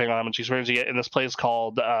more, depending on how much experience you get, in this place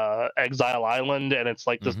called Exile Island, and it's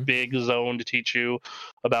like this big zone to teach you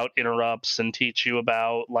about interrupts and teach you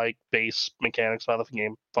about like base mechanics of how the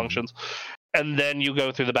game functions. And then you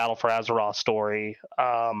go through the Battle for Azeroth story,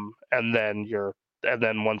 and then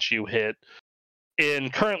once you hit in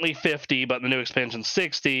currently 50, but the new expansion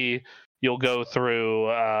 60, you'll go through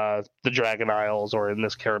the Dragon Isles, or in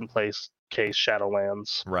this current case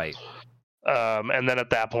Shadowlands. Right. And then at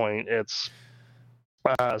that point, it's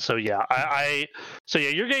so yeah,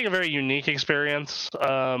 you're getting a very unique experience,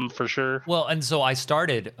 for sure. Well, and so I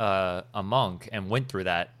started a monk and went through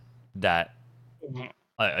that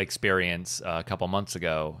experience a couple months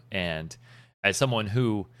ago, and as someone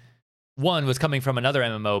who, one, was coming from another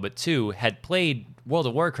MMO, but two, had played World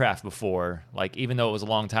of Warcraft before, like even though it was a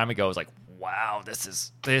long time ago, I was like, wow,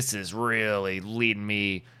 this is really leading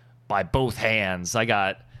me by both hands. I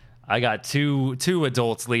got two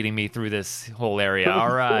adults leading me through this whole area.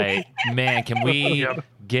 All right, man, can we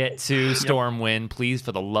get to Stormwind, please,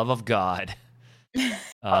 for the love of God? It's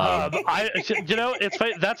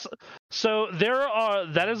funny.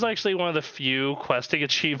 That is actually one of the few questing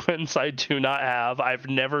achievements I do not have. I've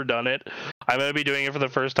never done it. I'm going to be doing it for the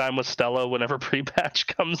first time with Stella whenever pre-patch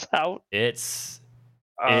comes out. It's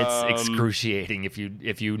excruciating if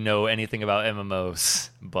you know anything about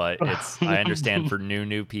MMOs, but I understand for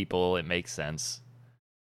new people it makes sense.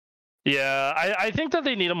 Yeah, I think that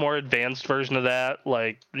they need a more advanced version of that,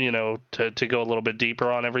 like, to go a little bit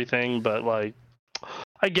deeper on everything, but like,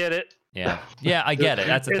 I get it. Yeah, I get it.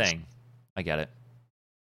 That's the thing. I get it.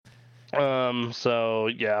 So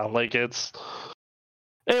yeah, like it's.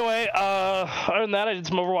 Anyway, other than that, I did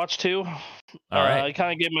some Overwatch 2. All right. I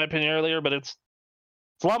kind of gave my opinion earlier, but it's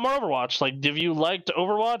a lot more Overwatch. Like, if you liked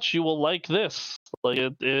Overwatch, you will like this. Like,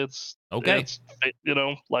 it's okay. It's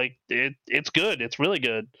good. It's really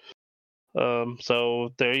good.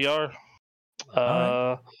 So there you are.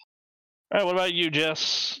 All right. What about you,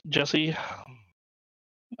 Jesse?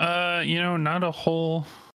 Not a whole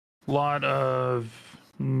lot of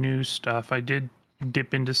new stuff. I did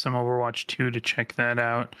dip into some Overwatch 2 to check that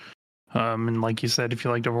out. And like you said, if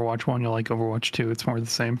you liked Overwatch 1, you'll like Overwatch 2. It's more the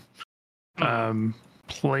same.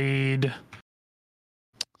 Played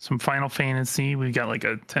some Final Fantasy. We got like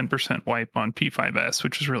a 10% wipe on P5S,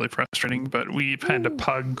 which is really frustrating, but we've had to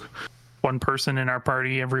pug one person in our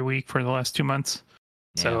party every week for the last 2 months.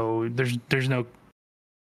 Yeah. So there's no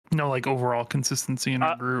like overall consistency in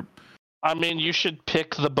our group. I mean, you should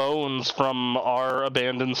pick the bones from our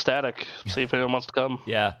abandoned static. See if anyone wants to come.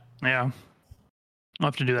 Yeah. I'll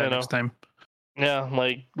have to do that next time. Yeah,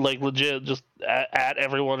 like legit, just at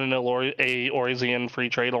everyone in a Orisian Free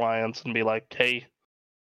Trade Alliance and be like, hey,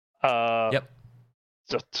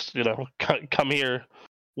 just come here.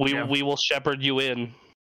 We will shepherd you in.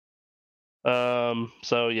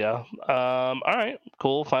 So yeah. All right,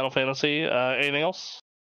 cool. Final Fantasy. Anything else?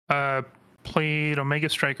 Played Omega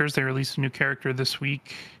Strikers. They released a new character this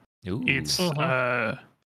week. Ooh. It's I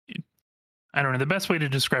don't know. The best way to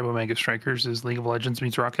describe Omega Strikers is League of Legends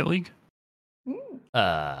meets Rocket League.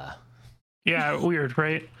 Yeah, weird,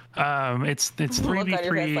 right? It's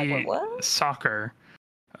 3v3 soccer,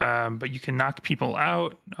 but you can knock people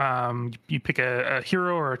out. You pick a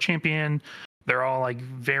hero or a champion. They're all like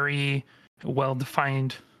very well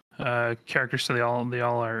defined characters, so they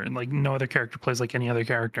all are like, no other character plays like any other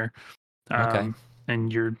character. Okay.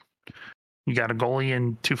 And you got a goalie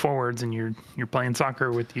and 2 forwards, and you're playing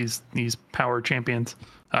soccer with these power champions.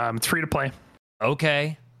 It's free to play.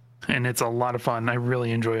 Okay. And it's a lot of fun. I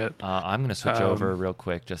really enjoy it. I'm gonna switch over real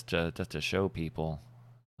quick just to show people.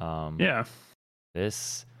 Yeah.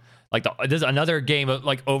 This Like there's another game of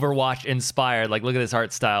like Overwatch inspired. Like look at this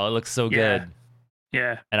art style. It looks so good.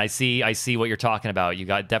 Yeah. And I see what you're talking about. You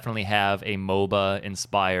definitely have a MOBA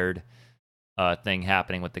inspired thing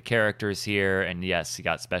happening with the characters here. And yes, you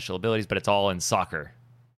got special abilities, but it's all in soccer.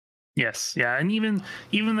 Yes, yeah, and even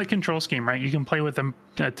the control scheme, right? You can play with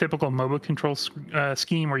a typical MOBA control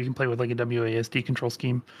scheme, or you can play with like a WASD control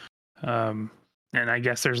scheme. And I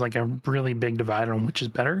guess there's like a really big divide on which is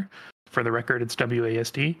better. For the record, it's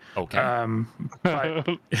WASD. Okay. But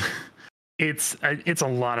it's a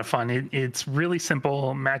lot of fun. It's really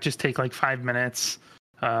simple. Matches take like 5 minutes,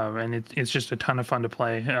 and it's just a ton of fun to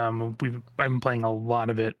play. I've been playing a lot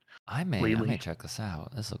of it. I may check this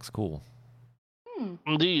out. This looks cool.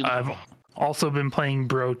 Indeed. I've also been playing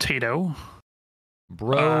Brotato.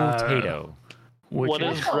 Brotato. What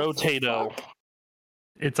is Brotato?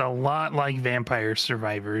 It's a lot like Vampire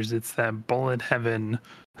Survivors. It's that Bullet Heaven.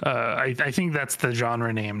 I think that's the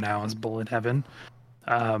genre name now, is Bullet Heaven.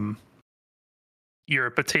 You're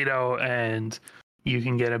a potato and you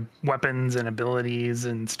can get weapons and abilities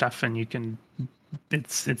and stuff, and you can.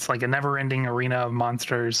 It's like a never-ending arena of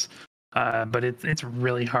monsters, but it's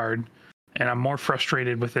really hard. And I'm more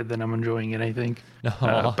frustrated with it than I'm enjoying it, I think.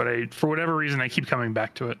 But for whatever reason, I keep coming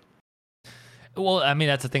back to it. Well, I mean,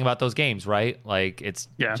 that's the thing about those games, right? Like, it's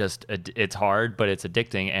just it's hard, but it's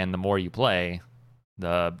addicting, and the more you play,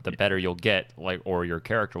 the better you'll get, like, or your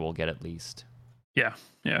character will get at least. Yeah.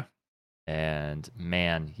 And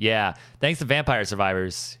man, thanks to Vampire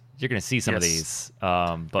Survivors, you're gonna see some of these.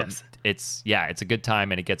 But it's a good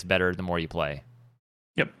time, and it gets better the more you play.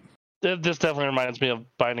 This definitely reminds me of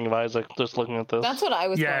Binding of Isaac, just looking at this. That's what I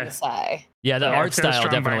was going to say. Yeah, the art style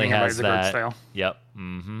definitely has that. Style. Yep.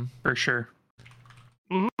 Mm-hmm. For sure.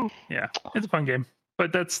 Mm-hmm. Yeah, it's a fun game.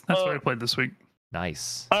 But that's what I played this week.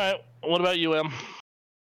 Nice. All right. What about you, Em?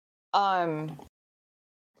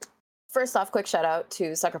 First off, quick shout out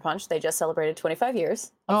to Sucker Punch. They just celebrated 25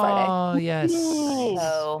 years on Friday. Oh, yes.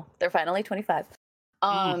 So they're finally 25.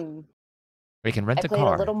 We can rent a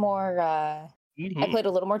car. I played a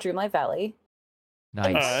little more Dreamlight Valley. Nice.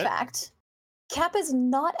 In fact, Cap is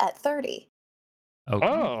not at 30. Okay.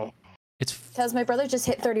 Oh. It's because my brother just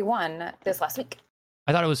hit 31 this last week.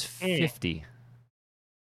 I thought it was 50.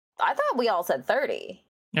 I thought we all said 30.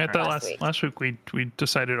 Yeah, I thought last week we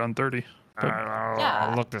decided on 30.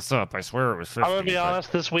 I'll look this up. I swear it was 50. I'm gonna be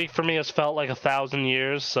honest. This week for me has felt like 1,000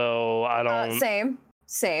 years, so I don't.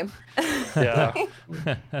 Same. Yeah.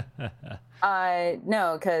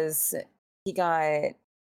 No, because he got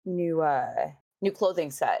new clothing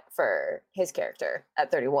set for his character at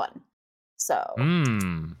 31. So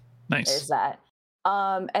nice. There's that.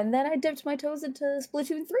 And then I dipped my toes into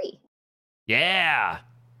Splatoon 3. Yeah.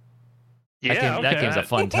 That game's a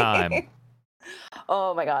fun time.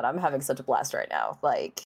 Oh my god, I'm having such a blast right now.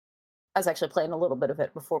 Like, I was actually playing a little bit of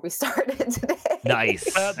it before we started today.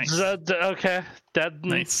 Nice. Okay. That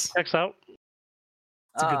nice. Checks out.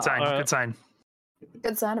 It's a good sign. Good sign.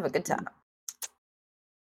 Good sign of a good time.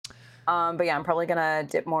 But yeah, I'm probably gonna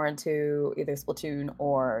dip more into either Splatoon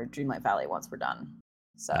or Dreamlight Valley once we're done.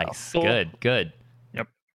 So nice. Cool. Good. Yep.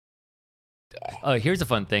 Here's a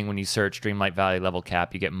fun thing: when you search Dreamlight Valley level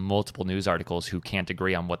cap, you get multiple news articles who can't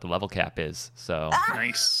agree on what the level cap is. So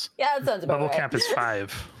nice. Yeah, that sounds about level right. cap is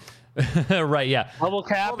 5. Right? Yeah. Level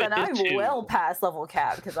cap. Well, then I'm 2. well past level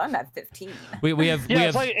cap because I'm at 15. We have.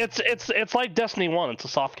 It's like Destiny 1. It's a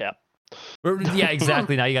soft cap. Yeah,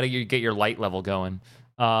 exactly. Now you got to get your light level going.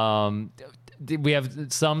 We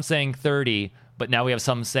have some saying 30, but now we have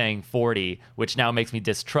some saying 40, which now makes me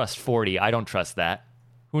distrust 40. I don't trust that.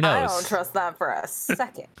 Who knows? I don't trust that for a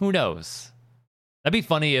second. Who knows? That'd be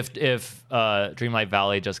funny if Dreamlight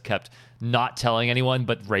Valley just kept not telling anyone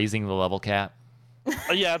but raising the level cap.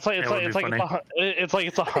 Yeah, it's like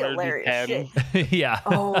 110. Yeah.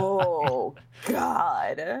 Oh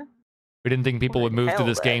god. We didn't think people would move through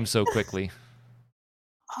this Hell, game so quickly.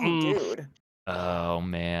 Oh dude. Oh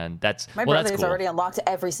man, my well, that's brother's cool. already unlocked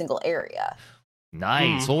every single area.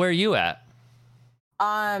 Nice. Well, where are you at?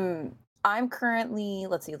 I'm currently,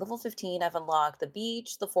 level 15. I've unlocked the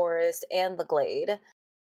beach, the forest, and the glade.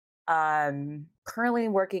 Currently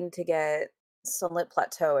working to get Sunlit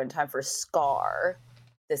Plateau in time for Scar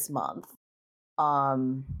this month.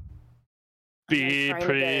 Be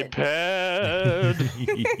prepared.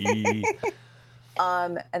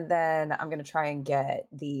 And then I'm gonna try and get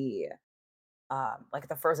the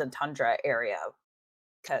the frozen tundra area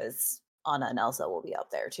because Anna and Elsa will be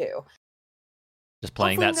up there too. Just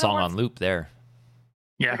playing that song on loop there.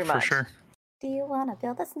 Yeah, Pretty for much. sure. Do you want to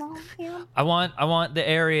build a snowman? I want the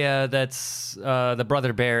area that's the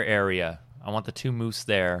Brother Bear area. I want the 2 moose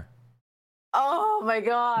there. Oh Oh my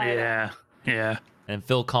god. Yeah. And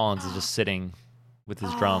Phil Collins is just sitting with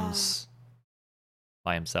his drums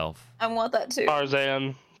by himself. I want that too.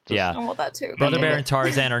 Tarzan. I Yeah. want that too. Brother Bear and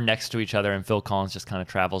Tarzan are next to each other, and Phil Collins just kind of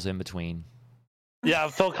travels in between. Yeah,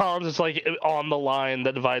 Phil Collins is like on the line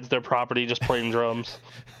that divides their property, just playing drums.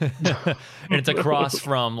 And it's across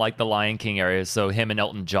from like the Lion King area, so him and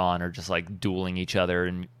Elton John are just like dueling each other,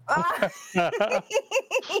 and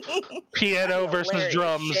Piano versus Hilarious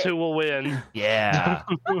drums, shit. who will win? yeah.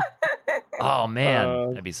 Oh man,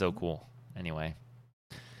 that'd be so cool. Anyway,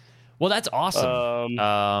 well, that's awesome.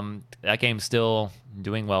 That game's still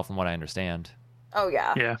doing well, from what I understand. Oh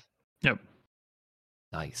yeah. Yeah. Yep.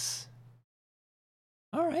 Nice.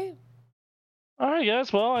 All right. All right,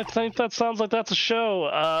 guys. Well, I think that sounds like that's a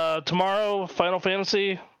show. Tomorrow, Final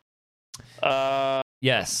Fantasy.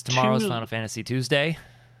 Yes, tomorrow's Tues- Final Fantasy Tuesday.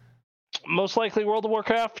 Most likely World of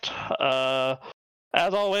Warcraft.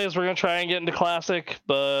 As always, we're gonna try and get into Classic,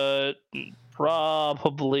 but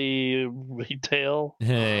probably retail.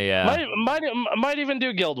 Yeah. Might even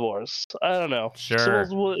do Guild Wars. I don't know. Sure.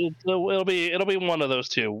 So it'll be one of those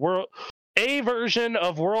two. A version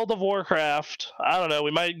of World of Warcraft. I don't know.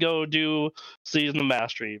 We might go do Season of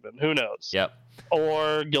Mastery even. Who knows? Yep.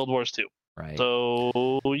 Or Guild Wars 2. Right.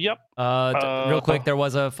 So, yep. Real quick, there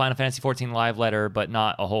was a Final Fantasy 14 live letter, but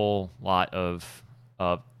not a whole lot of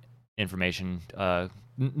information.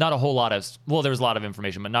 Not a whole lot of. Well, there was a lot of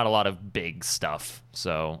information, but not a lot of big stuff.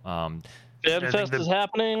 So, FanFest is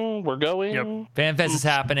happening. We're going. Yep. FanFest is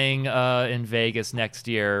happening in Vegas next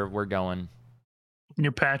year. We're going.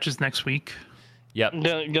 New patches next week. Yep.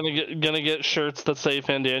 Gonna get shirts that say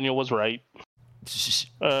Fan Daniel was right.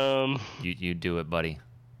 You do it, buddy.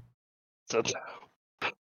 All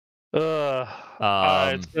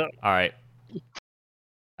right. All right.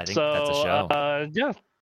 I think that's a show.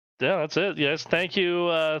 Yeah, that's it. Yes, thank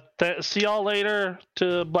you. See y'all later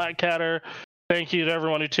to Black Catter. Thank you to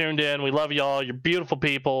everyone who tuned in. We love y'all. You're beautiful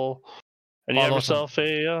people, and you have yourself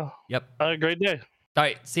a great day. All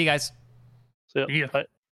right. See you guys. See ya. Yeah. Bye.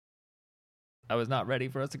 I was not ready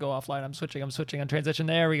for us to go offline. I'm switching on transition.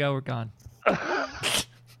 There we go. We're gone.